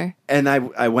for like, sure. and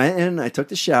I went in, I took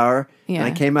the shower, and Yeah.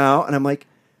 I came out, and I'm like,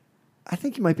 I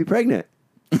think you might be pregnant.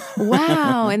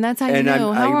 Wow, and that's how you And knew. I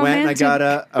How went and I romantic. got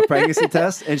a pregnancy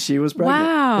test, and she was pregnant.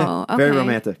 Wow, Yeah, very okay.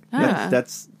 romantic. Ah,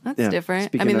 That's yeah, different. I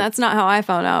speaking mean, of- that's not how I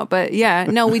found out, but yeah,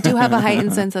 no, we do have a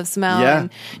heightened sense of smell Yeah. and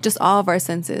just all of our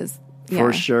senses. Yeah.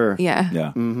 For sure. Yeah.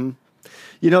 Yeah.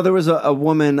 You know, there was a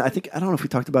woman, I don't know if we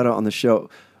talked about it on the show.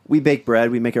 We bake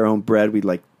bread. We make our own bread. We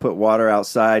like put water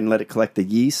outside and let it collect the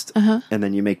yeast. And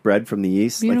then you make bread from the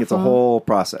yeast. Like it's a Beautiful. whole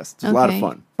process. It's a lot of Okay.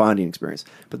 fun, bonding experience.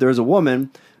 But there was a woman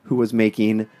who was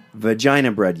making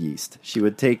vagina bread yeast. She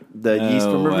would take the yeast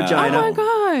from her wow. vagina Oh my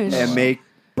gosh. and make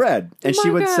bread. And Oh she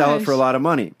my would sell it gosh. for a lot of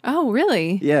money. Oh,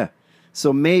 really? Yeah.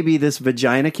 So maybe this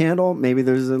vagina candle, maybe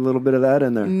there's a little bit of that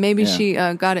in there. Maybe Yeah. she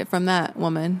got it from that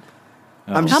woman.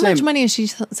 I'm just How much saying, money is she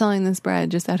selling this bread?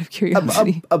 Just out of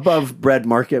curiosity. above bread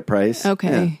market price.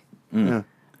 Okay. Yeah.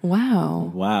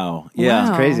 Wow. Wow. Yeah.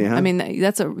 Wow. crazy, huh? I mean,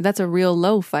 that's a real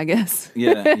loaf, I guess.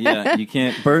 Yeah. Yeah. You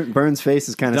can't. Burns' face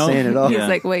is kind of Don't- saying it all. Yeah. He's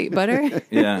like, wait, butter?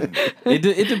 Yeah. It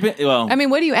depends. Well, I mean,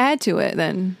 what do you add to it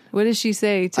then? What does she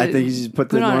say to I think you just put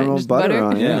the on it? normal Just butter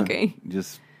on it, yeah. Okay.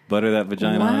 Just butter that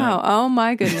vagina. Wow. On Oh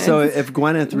my goodness. So if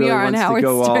Gwyneth we really are on wants to Howard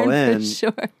go Stern all in, for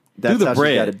sure. that's Do the how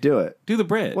bread. she's got to do it. Do the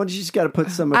bread. Well, she's got to put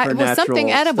some of her Well, natural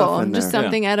something edible. stuff in there. Just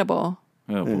something edible.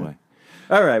 Oh boy.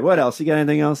 All right, what else? You got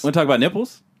anything else? Want to talk about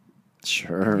nipples?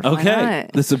 Sure. Okay.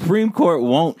 not? The Supreme Court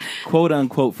won't quote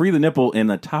unquote free the nipple in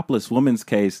a topless woman's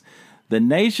case. The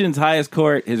nation's highest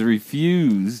court has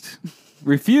refused,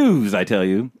 I tell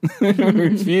you,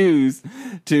 refused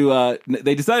to,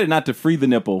 they decided not to free the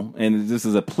nipple. And this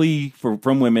is a plea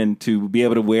from women to be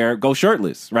able to go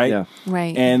shirtless, right? Yeah.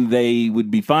 Right. And they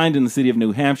would be fined in the city of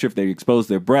New Hampshire if they exposed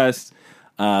their breasts.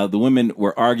 The women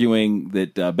were arguing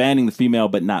that banning the female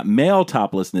but not male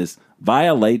toplessness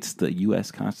violates the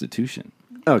U.S. Constitution.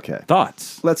 Okay.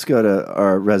 Thoughts? Let's go to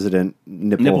our resident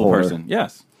nipple holder. person,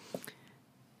 yes.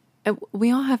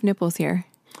 We all have nipples here.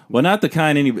 Well, not the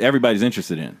kind everybody's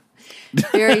interested in.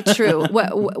 Very true.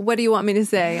 What do you want me to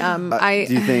say?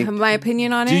 do you think- my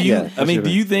opinion on Do it? you? Yeah, I mean, sure. do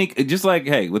you think just like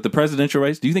with the presidential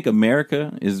race? Do you think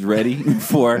America is ready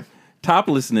for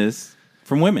toplessness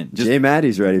from women? Just Jay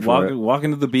Maddie's ready for it.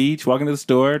 walking to the beach, walking to the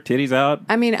store, titties out.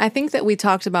 I mean, I think that we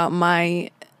talked about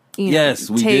my Yes,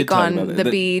 we did take talk on about it. the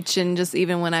The- beach and just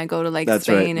even when I go to like That's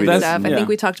Spain right, and we did. stuff. I Yeah. think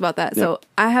we talked about that. So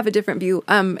I have a different view.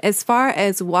 As far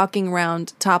as walking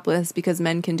around topless because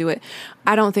men can do it,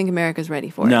 I don't think America's ready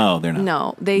for it. No, they're not.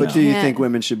 No, they But can't. do you think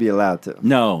women should be allowed to?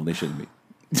 No, they shouldn't be.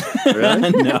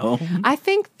 Really? No. I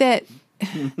think that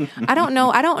I don't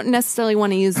know. I don't necessarily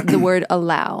want to use the word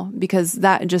allow because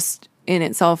that just in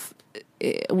itself,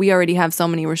 we already have so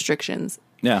many restrictions.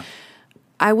 Yeah.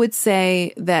 I would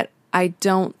say that I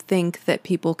don't think that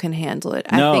people can handle it.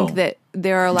 No. I think that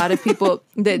there are a lot of people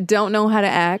that don't know how to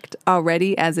act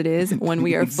already as it is when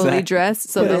we are fully Exactly. dressed.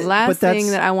 So But the last that's-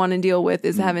 thing that I want to deal with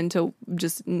is having to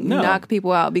just knock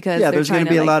people out because Yeah, they're there's trying going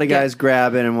to be a like, lot of get- guys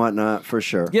grabbing and whatnot for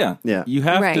sure. Yeah. yeah. You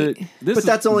have Right. to. This But is,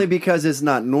 that's only because it's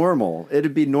not normal.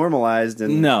 It'd be normalized,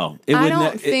 and no. It I would don't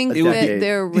not- think it would that be-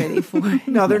 they're ready for it.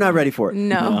 no, they're not ready for it.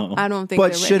 No, I don't think.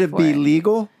 But they're should ready it for be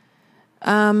legal?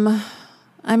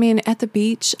 I mean, at the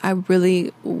beach, I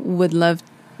really would love,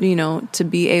 to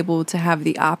be able to have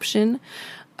the option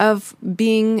of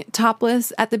being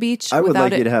topless at the beach. I would without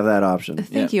like it. you to have that option.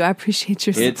 Thank you. I appreciate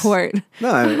your It's- support.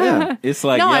 No, yeah. It's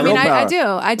like No, I mean,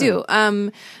 yellow I power.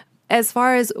 do. As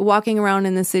far as walking around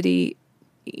in the city,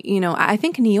 I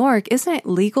think New York, isn't it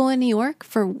legal in New York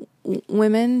for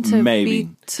women to Maybe.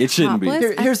 be It shouldn't be.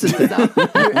 topless? Here's the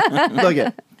thing. Look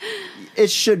at it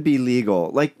should be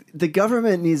legal. Like the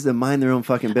government needs to mind their own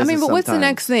fucking I business. mean, but what's the sometimes.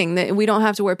 next thing that we don't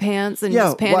have to wear pants and Yeah,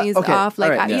 just panties okay, off?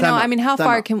 Like, all right, I- time I out, mean, how time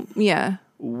far out. can? Yeah.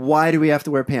 Why do we have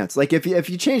to wear pants? Like if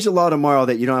you change the law tomorrow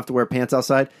that you don't have to wear pants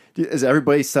outside, is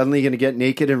everybody suddenly going to get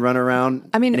naked and run around?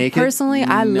 I mean, naked? personally,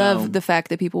 I No. love the fact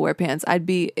that people wear pants.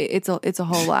 It's a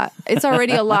whole lot. It's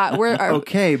already a lot.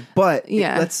 Okay, but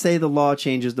Yeah. let's say the law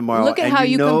changes tomorrow. Look at and how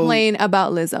you know- complain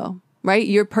about Lizzo, right?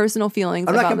 Your personal feelings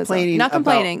I'm not about complaining Lizzo. Not about-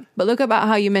 complaining, but look about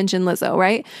how you mentioned Lizzo,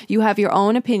 right? You have your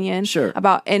own opinion Sure.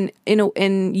 about and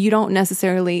you don't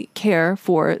necessarily care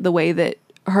for the way that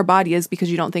her body is because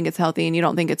you don't think it's healthy and you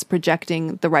don't think it's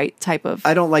projecting the right type of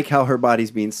I don't like how her body's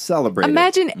being celebrated.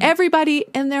 Imagine everybody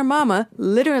and their mama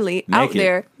literally out Naked.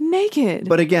 there naked.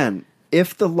 But again,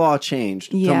 if the law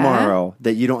changed Yeah. tomorrow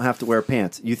that you don't have to wear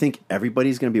pants, you think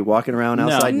everybody's going to be walking around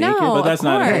outside No. naked? But that's Of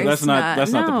not. course That's not.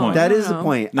 That's not the not. point. That No, is the no.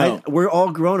 point. No. We're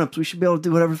all grown-ups. We should be able to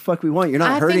do whatever the fuck we want. You're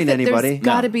not I hurting think that anybody. There's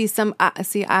got to be some.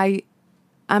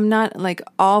 I'm not like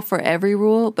all for every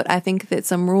rule, but I think that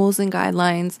some rules and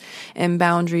guidelines and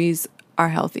boundaries are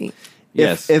healthy.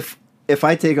 Yes. If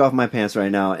I take off my pants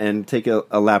right now and take a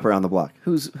lap around the block,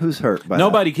 who's hurt by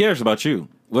Nobody cares about you.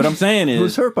 What I'm saying that? is,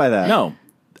 Who's hurt by that? No.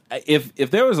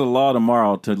 If there was a law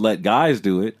tomorrow to let guys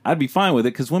do it, I'd be fine with it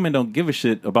because women don't give a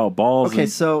shit about balls. Okay,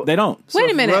 and so- they don't. So Wait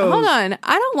a minute, Rose- hold on.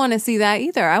 I don't want to see that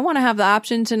either. I want to have the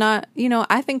option to not.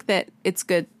 I think that it's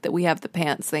good that we have the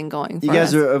pants thing going. For You guys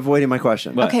us. are avoiding my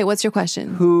question. What? Okay. What's your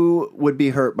question? Who would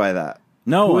be hurt by that?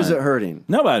 No Who one. is it hurting?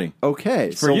 Nobody. Okay,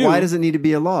 so you. why does it need to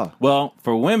be a law? Well,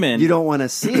 for women, You don't want to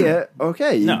see it.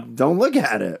 Okay, you No. don't look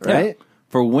at it, Yeah. right?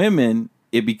 For women,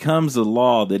 it becomes a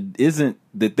law that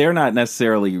they're not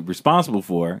necessarily responsible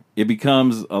for. It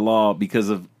becomes a law because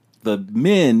of the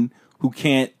men who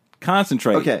can't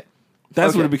concentrate. Okay.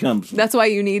 That's Okay. what it becomes. That's why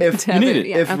you need If- to have you need it. it.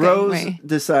 Yeah, If okay, Rose right.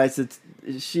 decides that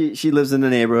she lives in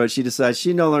the neighborhood, she decides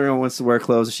she no longer wants to wear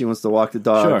clothes. She wants to walk the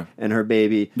dog Sure. and her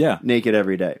baby Yeah. naked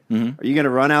every day. Are you going to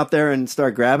run out there and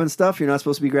start grabbing stuff you're not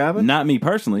supposed to be grabbing? Not me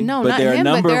personally. No, but not there are a him,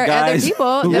 but number there of are other guys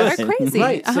people who that would. are crazy.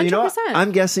 Right. So you know what? 100%.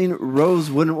 I'm guessing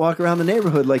Rose wouldn't walk around the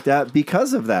neighborhood like that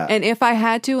because of that. And if I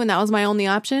had to, and that was my only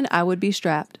option, I would be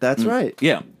strapped. That's right.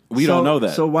 Yeah, we So- don't know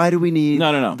that. So why do we need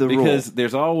no, the because rule?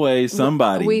 there's always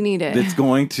somebody we need it. that's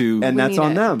going to, And we that's need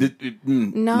on it.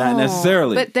 them. No, not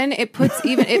necessarily. But then it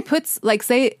puts like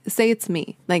say it's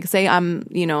me. Like say I'm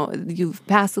you've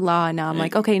passed the law and now I'm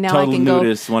like okay now I Total can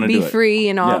nudists go wanna be do it. free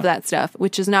and all of Yeah. that stuff,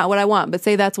 which is not what I want. But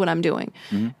say that's what I'm doing.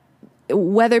 Mm-hmm.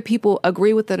 Whether people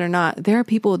agree with it or not, there are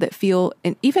people that feel,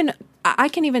 and even I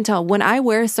can even tell when I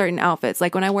wear certain outfits,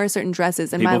 like when I wear certain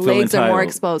dresses and my People feel legs are more entitled.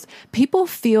 exposed, people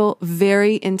feel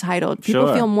very entitled. People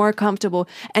Sure. feel more comfortable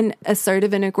and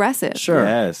assertive and aggressive. Sure.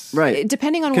 Yes. Right.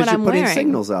 Depending on 'Cause what you're I'm putting wearing.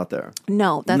 signals out there.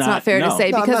 No, that's not Not- fair to no.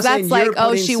 say No, I'm because not saying that's like, you're oh,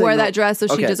 putting she wore signal- that dress, so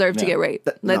she Okay. deserved to No. get raped.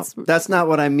 Let's. No, that's not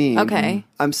what I mean. Okay.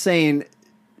 I'm saying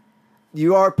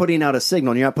you are putting out a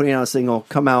signal. You're not putting out a signal,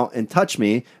 come out and touch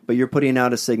me, but you're putting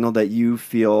out a signal that you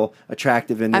feel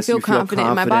attractive in I this. feel you confident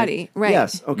in my body. Right.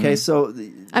 Yes. Okay. So,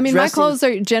 I mean, my dressing- clothes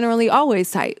are generally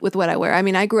always tight with what I wear. I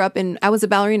mean, I was a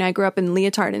ballerina. I grew up in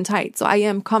leotard and tight, so I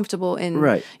am comfortable in,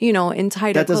 Right. in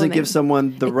tighter That doesn't clothing. give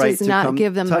someone the it right does to not come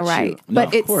give them the touch right. you. No,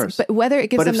 But of course. but whether it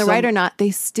gives But them if the right some- or not,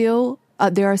 they still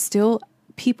there are still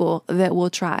people that will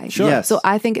try. Sure. Yes. So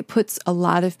I think it puts a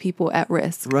lot of people at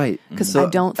risk. Right. Because So, I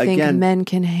don't think again, men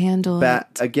can handle it.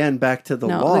 back to the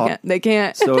No, law. they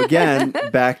can't. So again,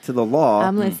 back to the law.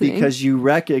 I'm listening. Because you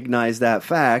recognize that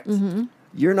fact,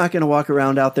 you're not going to walk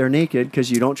around out there naked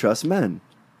because you don't trust men.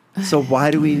 So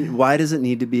why does it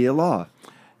need to be a law?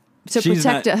 to She's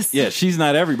protect not- us. Yeah, she's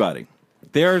not everybody.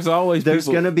 There's always There's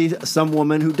people. going to be some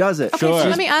woman who does it. Okay, Sure. so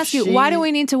let me ask you: She- why do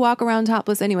we need to walk around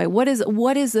topless anyway? What is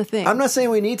the thing? I'm not saying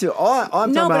we need to. All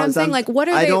I'm no, talking but about I'm is saying like, what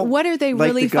I are don't they like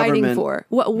really the fighting government- for?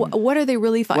 What are they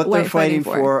really What they're fighting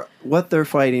for what they're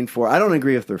fighting for. I don't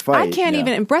agree with their fight. I can't Yeah.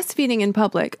 even breastfeeding in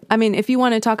public. I mean, if you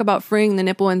want to talk about freeing the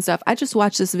nipple and stuff, I just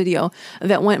watched this video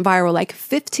that went viral, like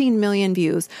 15 million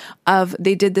views of,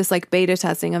 they did this like beta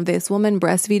testing of this woman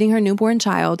breastfeeding her newborn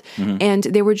child. And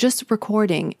they were just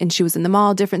recording, and she was in the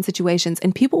mall, different situations,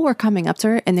 and people were coming up to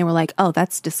her and they were like, oh,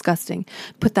 that's disgusting.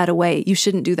 Put that away. You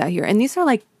shouldn't do that here. And these are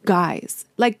like guys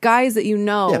that you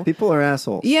know. Yeah, people are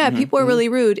assholes. Yeah, people are really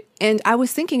rude. And I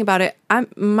was thinking about it.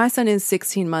 My son is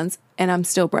 16 months and I'm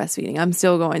still breastfeeding. I'm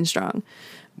still going strong.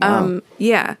 Wow.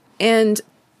 Yeah. And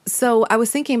so I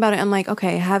was thinking about it. I'm like,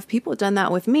 okay, have people done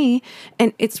that with me?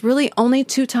 And it's really only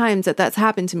 2 times that that's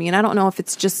happened to me. And I don't know if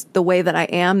it's just the way that I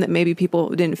am, that maybe people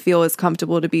didn't feel as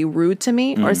comfortable to be rude to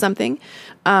me or something.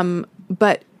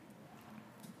 But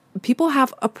people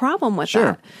have a problem with Sure.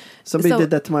 that. Somebody So- did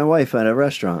that to my wife at a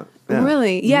restaurant. Yeah.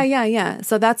 Really? Yeah.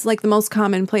 So that's like the most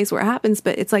common place where it happens.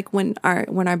 But it's like when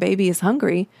our baby is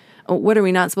hungry, what are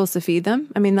we not supposed to feed them?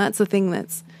 I mean, that's the thing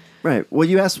that's Right. Well,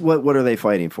 you asked what are they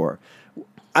fighting for?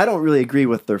 I don't really agree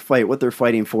with their fight. What they're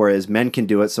fighting for is men can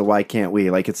do it, so why can't we?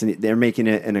 Like they're making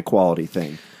it an equality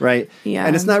thing, right? Yeah.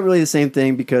 And it's not really the same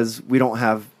thing because we don't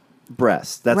have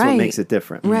breasts. That's what Right. makes it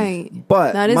different. right.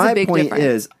 But That is a my big point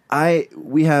difference. is,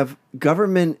 we have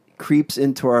government creeps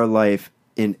into our life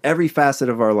in every facet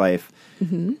of our life.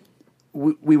 Mm-hmm.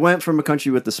 We went from a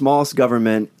country with the smallest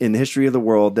government in the history of the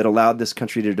world that allowed this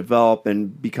country to develop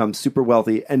and become super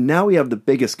wealthy, and now we have the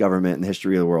biggest government in the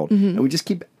history of the world, Mm-hmm. and we just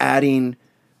keep adding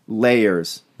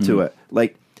layers to it.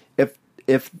 Like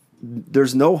if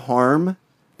there's no harm,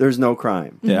 there's no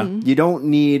crime. Yeah. Mm-hmm. You don't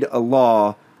need a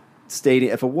law stating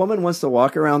if a woman wants to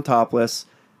walk around topless,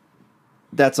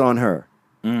 that's on her.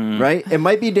 Right? It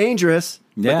might be dangerous,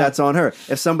 Yeah. but that's on her.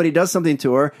 If somebody does something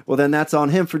to her, well, then that's on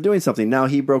him for doing something. Now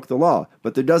he broke the law.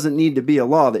 But there doesn't need to be a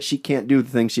law that she can't do the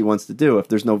thing she wants to do if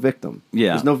there's no victim. Yeah.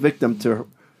 There's no victim to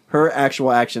her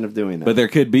actual action of doing that. But there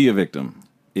could be a victim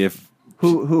if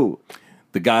Who?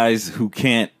 the guys who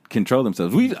can't control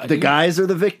themselves. The guys are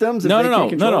the victims? If No, they no, can't no,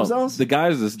 control no, no. themselves? The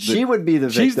guys. She would be the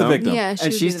victim. She's the victim. Yeah, she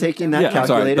and would she's be the taking victim. that Yeah, I'm sorry.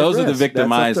 calculated Those are the risk.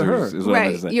 That's up to her. victimizers. Is what I'm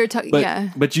Right. saying. You're But- yeah.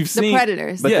 But you've the seen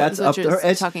predators. But Yeah. that's is what up to you're her.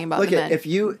 It's, talking about look, the men if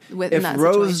in that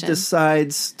Rose situation.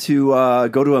 decides to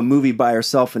go to a movie by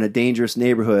herself in a dangerous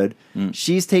neighborhood,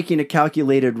 she's taking a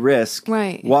calculated risk,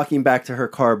 Right. walking back to her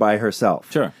car by herself.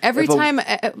 Sure. Every If a- time,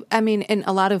 I mean, and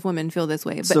a lot of women feel this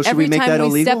way, but So should every we make time that we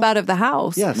illegal? step out of the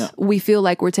house, Yes. No. we feel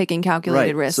like we're taking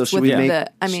calculated Right. risks. So should with we make? the,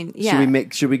 I mean, yeah.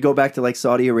 Should we go back to like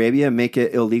Saudi Arabia and make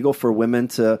it illegal for women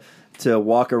to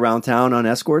walk around town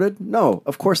unescorted? No,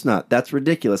 of course not. That's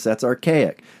ridiculous. That's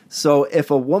archaic. So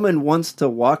if a woman wants to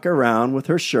walk around with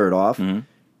her shirt off,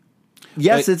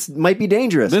 yes, But it might be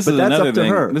dangerous, This but is that's another up to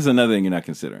thing. her. This is another thing you're not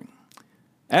considering.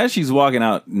 As she's walking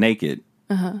out naked,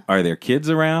 are there kids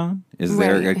around? Is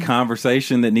there a Right.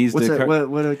 conversation that needs What's to that, occur?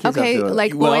 what do kids have Okay, to do?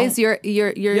 like Well, boys, you're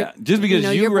Yeah, just because know,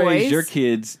 you your raise boys. your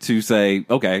kids to say,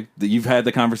 okay, that you've had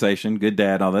the conversation, good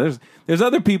dad, all that. There's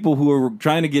other people who are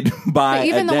trying to get by. But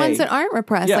even a the day. ones that aren't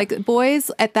repressed, Yeah. like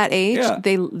boys at that age, Yeah.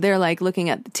 they're like looking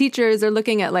at the teachers, they're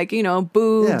looking at like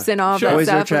boobs Yeah. and all Sure. that Boys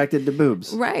stuff. are attracted to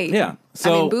boobs. right? Yeah. I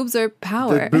So- mean, boobs are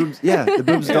power. The boobs, the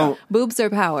boobs don't. Boobs are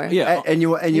power. Yeah. And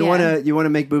you Yeah. want to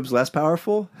make boobs less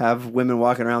powerful? Have women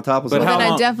walking around topless? But all how the then I time?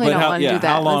 long, definitely but don't how- wanna do that.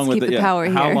 How long Let's would keep the yeah, power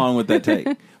How here. long would that take?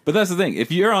 But that's the thing. If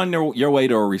you're on your way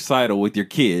to a recital with your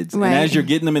kids, Right. and as you're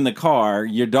getting them in the car,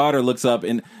 your daughter looks up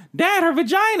and, Dad, her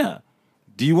vagina.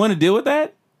 Do you want to deal with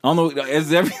that?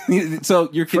 So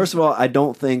your kids. First of all, I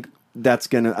don't think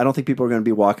people are gonna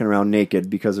be walking around naked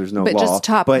because there's no But law. just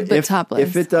but topless.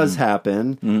 if it does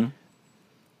happen,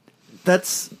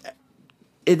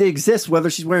 it exists whether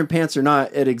she's wearing pants or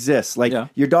not. It exists. Like Yeah.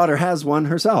 your daughter has one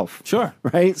herself. Sure.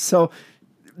 Right. So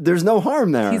there's no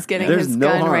harm there. He's getting There's his no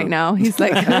gun harm. right now. He's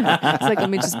like, let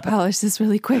me just polish this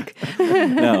really quick.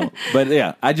 No, but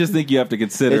yeah, I just think you have to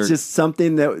consider. It's just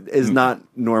something that is not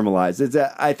normalized.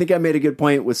 I think I made a good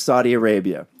point with Saudi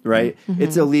Arabia, right? Mm-hmm.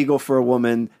 It's illegal for a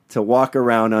woman to walk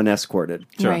around unescorted.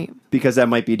 Right. Because that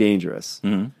might be dangerous.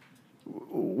 Mm-hmm.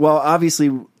 Well,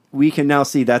 obviously, we can now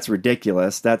see that's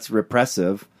ridiculous. That's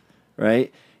repressive,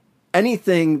 right?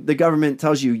 Anything the government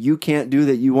tells you can't do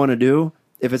that you want to do,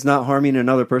 if it's not harming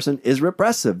another person, is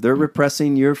repressive. They're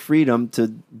repressing your freedom to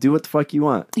do what the fuck you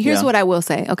want. Here's Yeah. what I will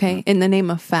say, okay? In the name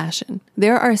of fashion,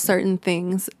 there are certain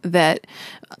things that,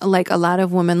 like, a lot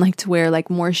of women like to wear,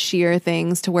 like, more sheer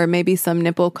things to where maybe some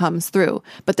nipple comes through,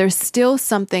 but there's still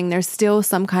some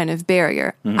kind of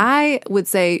barrier. I would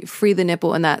say free the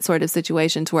nipple in that sort of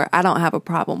situation to where I don't have a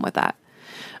problem with that.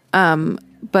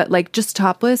 But, like, just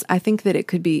topless, I think that it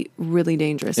could be really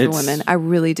dangerous for It's- women. I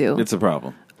really do. it's a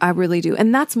problem. I really do.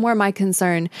 And that's more my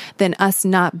concern than us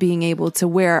not being able to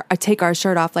wear or take our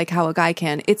shirt off like how a guy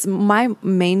can. It's my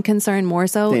main concern more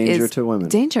so Danger is to women.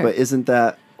 danger. But isn't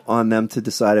that on them to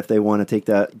decide if they want to take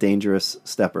that dangerous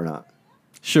step or not?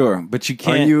 Sure, but you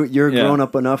can't. You're yeah. grown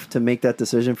up enough to make that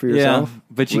decision for yourself?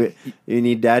 but you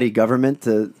need daddy government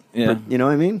to, Yeah. you know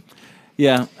what I mean?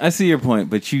 Yeah, I see your point,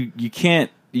 but you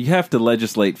can't. You have to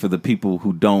legislate for the people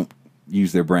who don't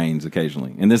use their brains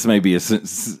occasionally, and this may be a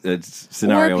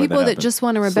scenario. Or where people that happens. just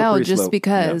want to rebel Slippery just slope.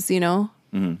 because, you know.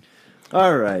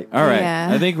 All right. All right, Yeah.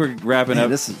 I think we're wrapping Man, up.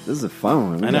 this is a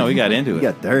fun one. I know, we got into we it.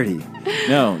 got dirty.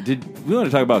 No, did we want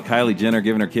to talk about Kylie Jenner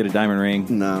giving her kid a diamond ring?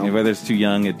 No. And whether it's too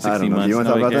young at 16 I don't know. months. Do you wanna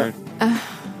nobody talk about cared?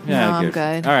 Yeah, No, who I'm cares?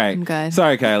 good. All right, I'm good.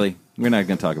 Sorry, Kylie, we're not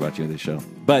going to talk about you in this show.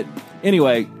 But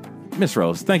anyway, Miss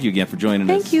Rose, thank you again for joining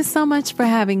us. Thank you so much for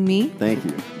having me. Thank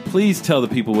you. Please tell the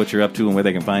people what you're up to and where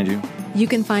they can find you. You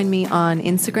can find me on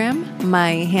Instagram.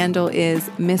 My handle is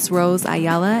Miss Rose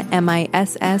Ayala,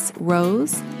 MISS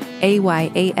Rose,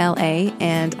 AYALA,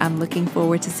 and I'm looking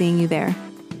forward to seeing you there.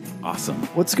 Awesome.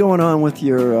 What's going on with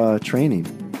your training?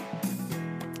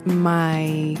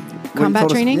 My What you combat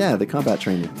told us- training? Yeah, the combat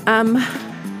training.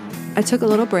 I took a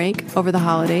little break over the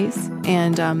holidays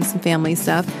and some family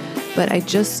stuff, but I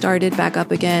just started back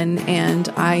up again, and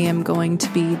I am going to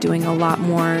be doing a lot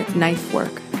more knife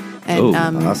work. And, Ooh,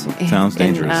 awesome. Sounds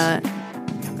dangerous.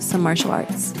 Some martial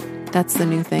arts. That's the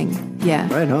new thing. Yeah.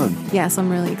 Right on. Yes, I'm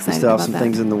really excited Still have about some that.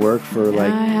 things in the work for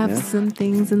like. I have yeah. some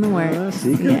things in the works.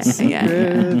 secrets, Yeah.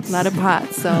 secrets. A lot of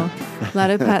pots, so a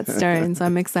lot of pots stirring, so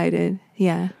I'm excited.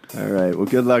 Yeah. All right. Well,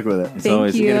 good luck with it. It's Thank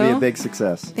always you. It's going to be a big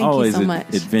success. Thank always you so much.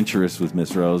 adventurous with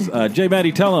Miss Rose. J.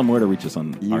 Maddie, tell them where to reach us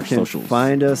on You our can socials.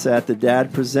 find us at The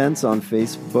Dad Presents on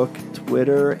Facebook,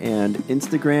 Twitter, and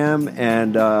Instagram.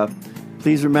 And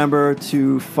please remember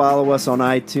to follow us on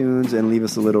iTunes and leave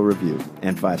us a little review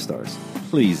and 5 stars.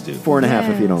 Please do. 4.5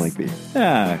 if you don't Yes. like beef.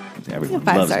 Everyone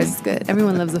 5 loves stars me. is good.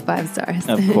 Everyone loves the 5 stars.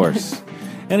 Of course.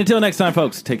 And until next time,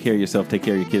 folks, take care of yourself, take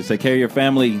care of your kids, take care of your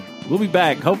family. We'll be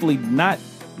back, hopefully not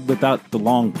without the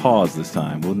long pause this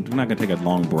time. We're not going to take a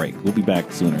long break. We'll be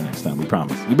back sooner next time, we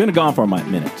promise. We've been gone for a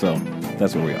minute, so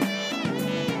that's where we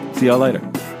are. See y'all later.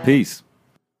 Peace.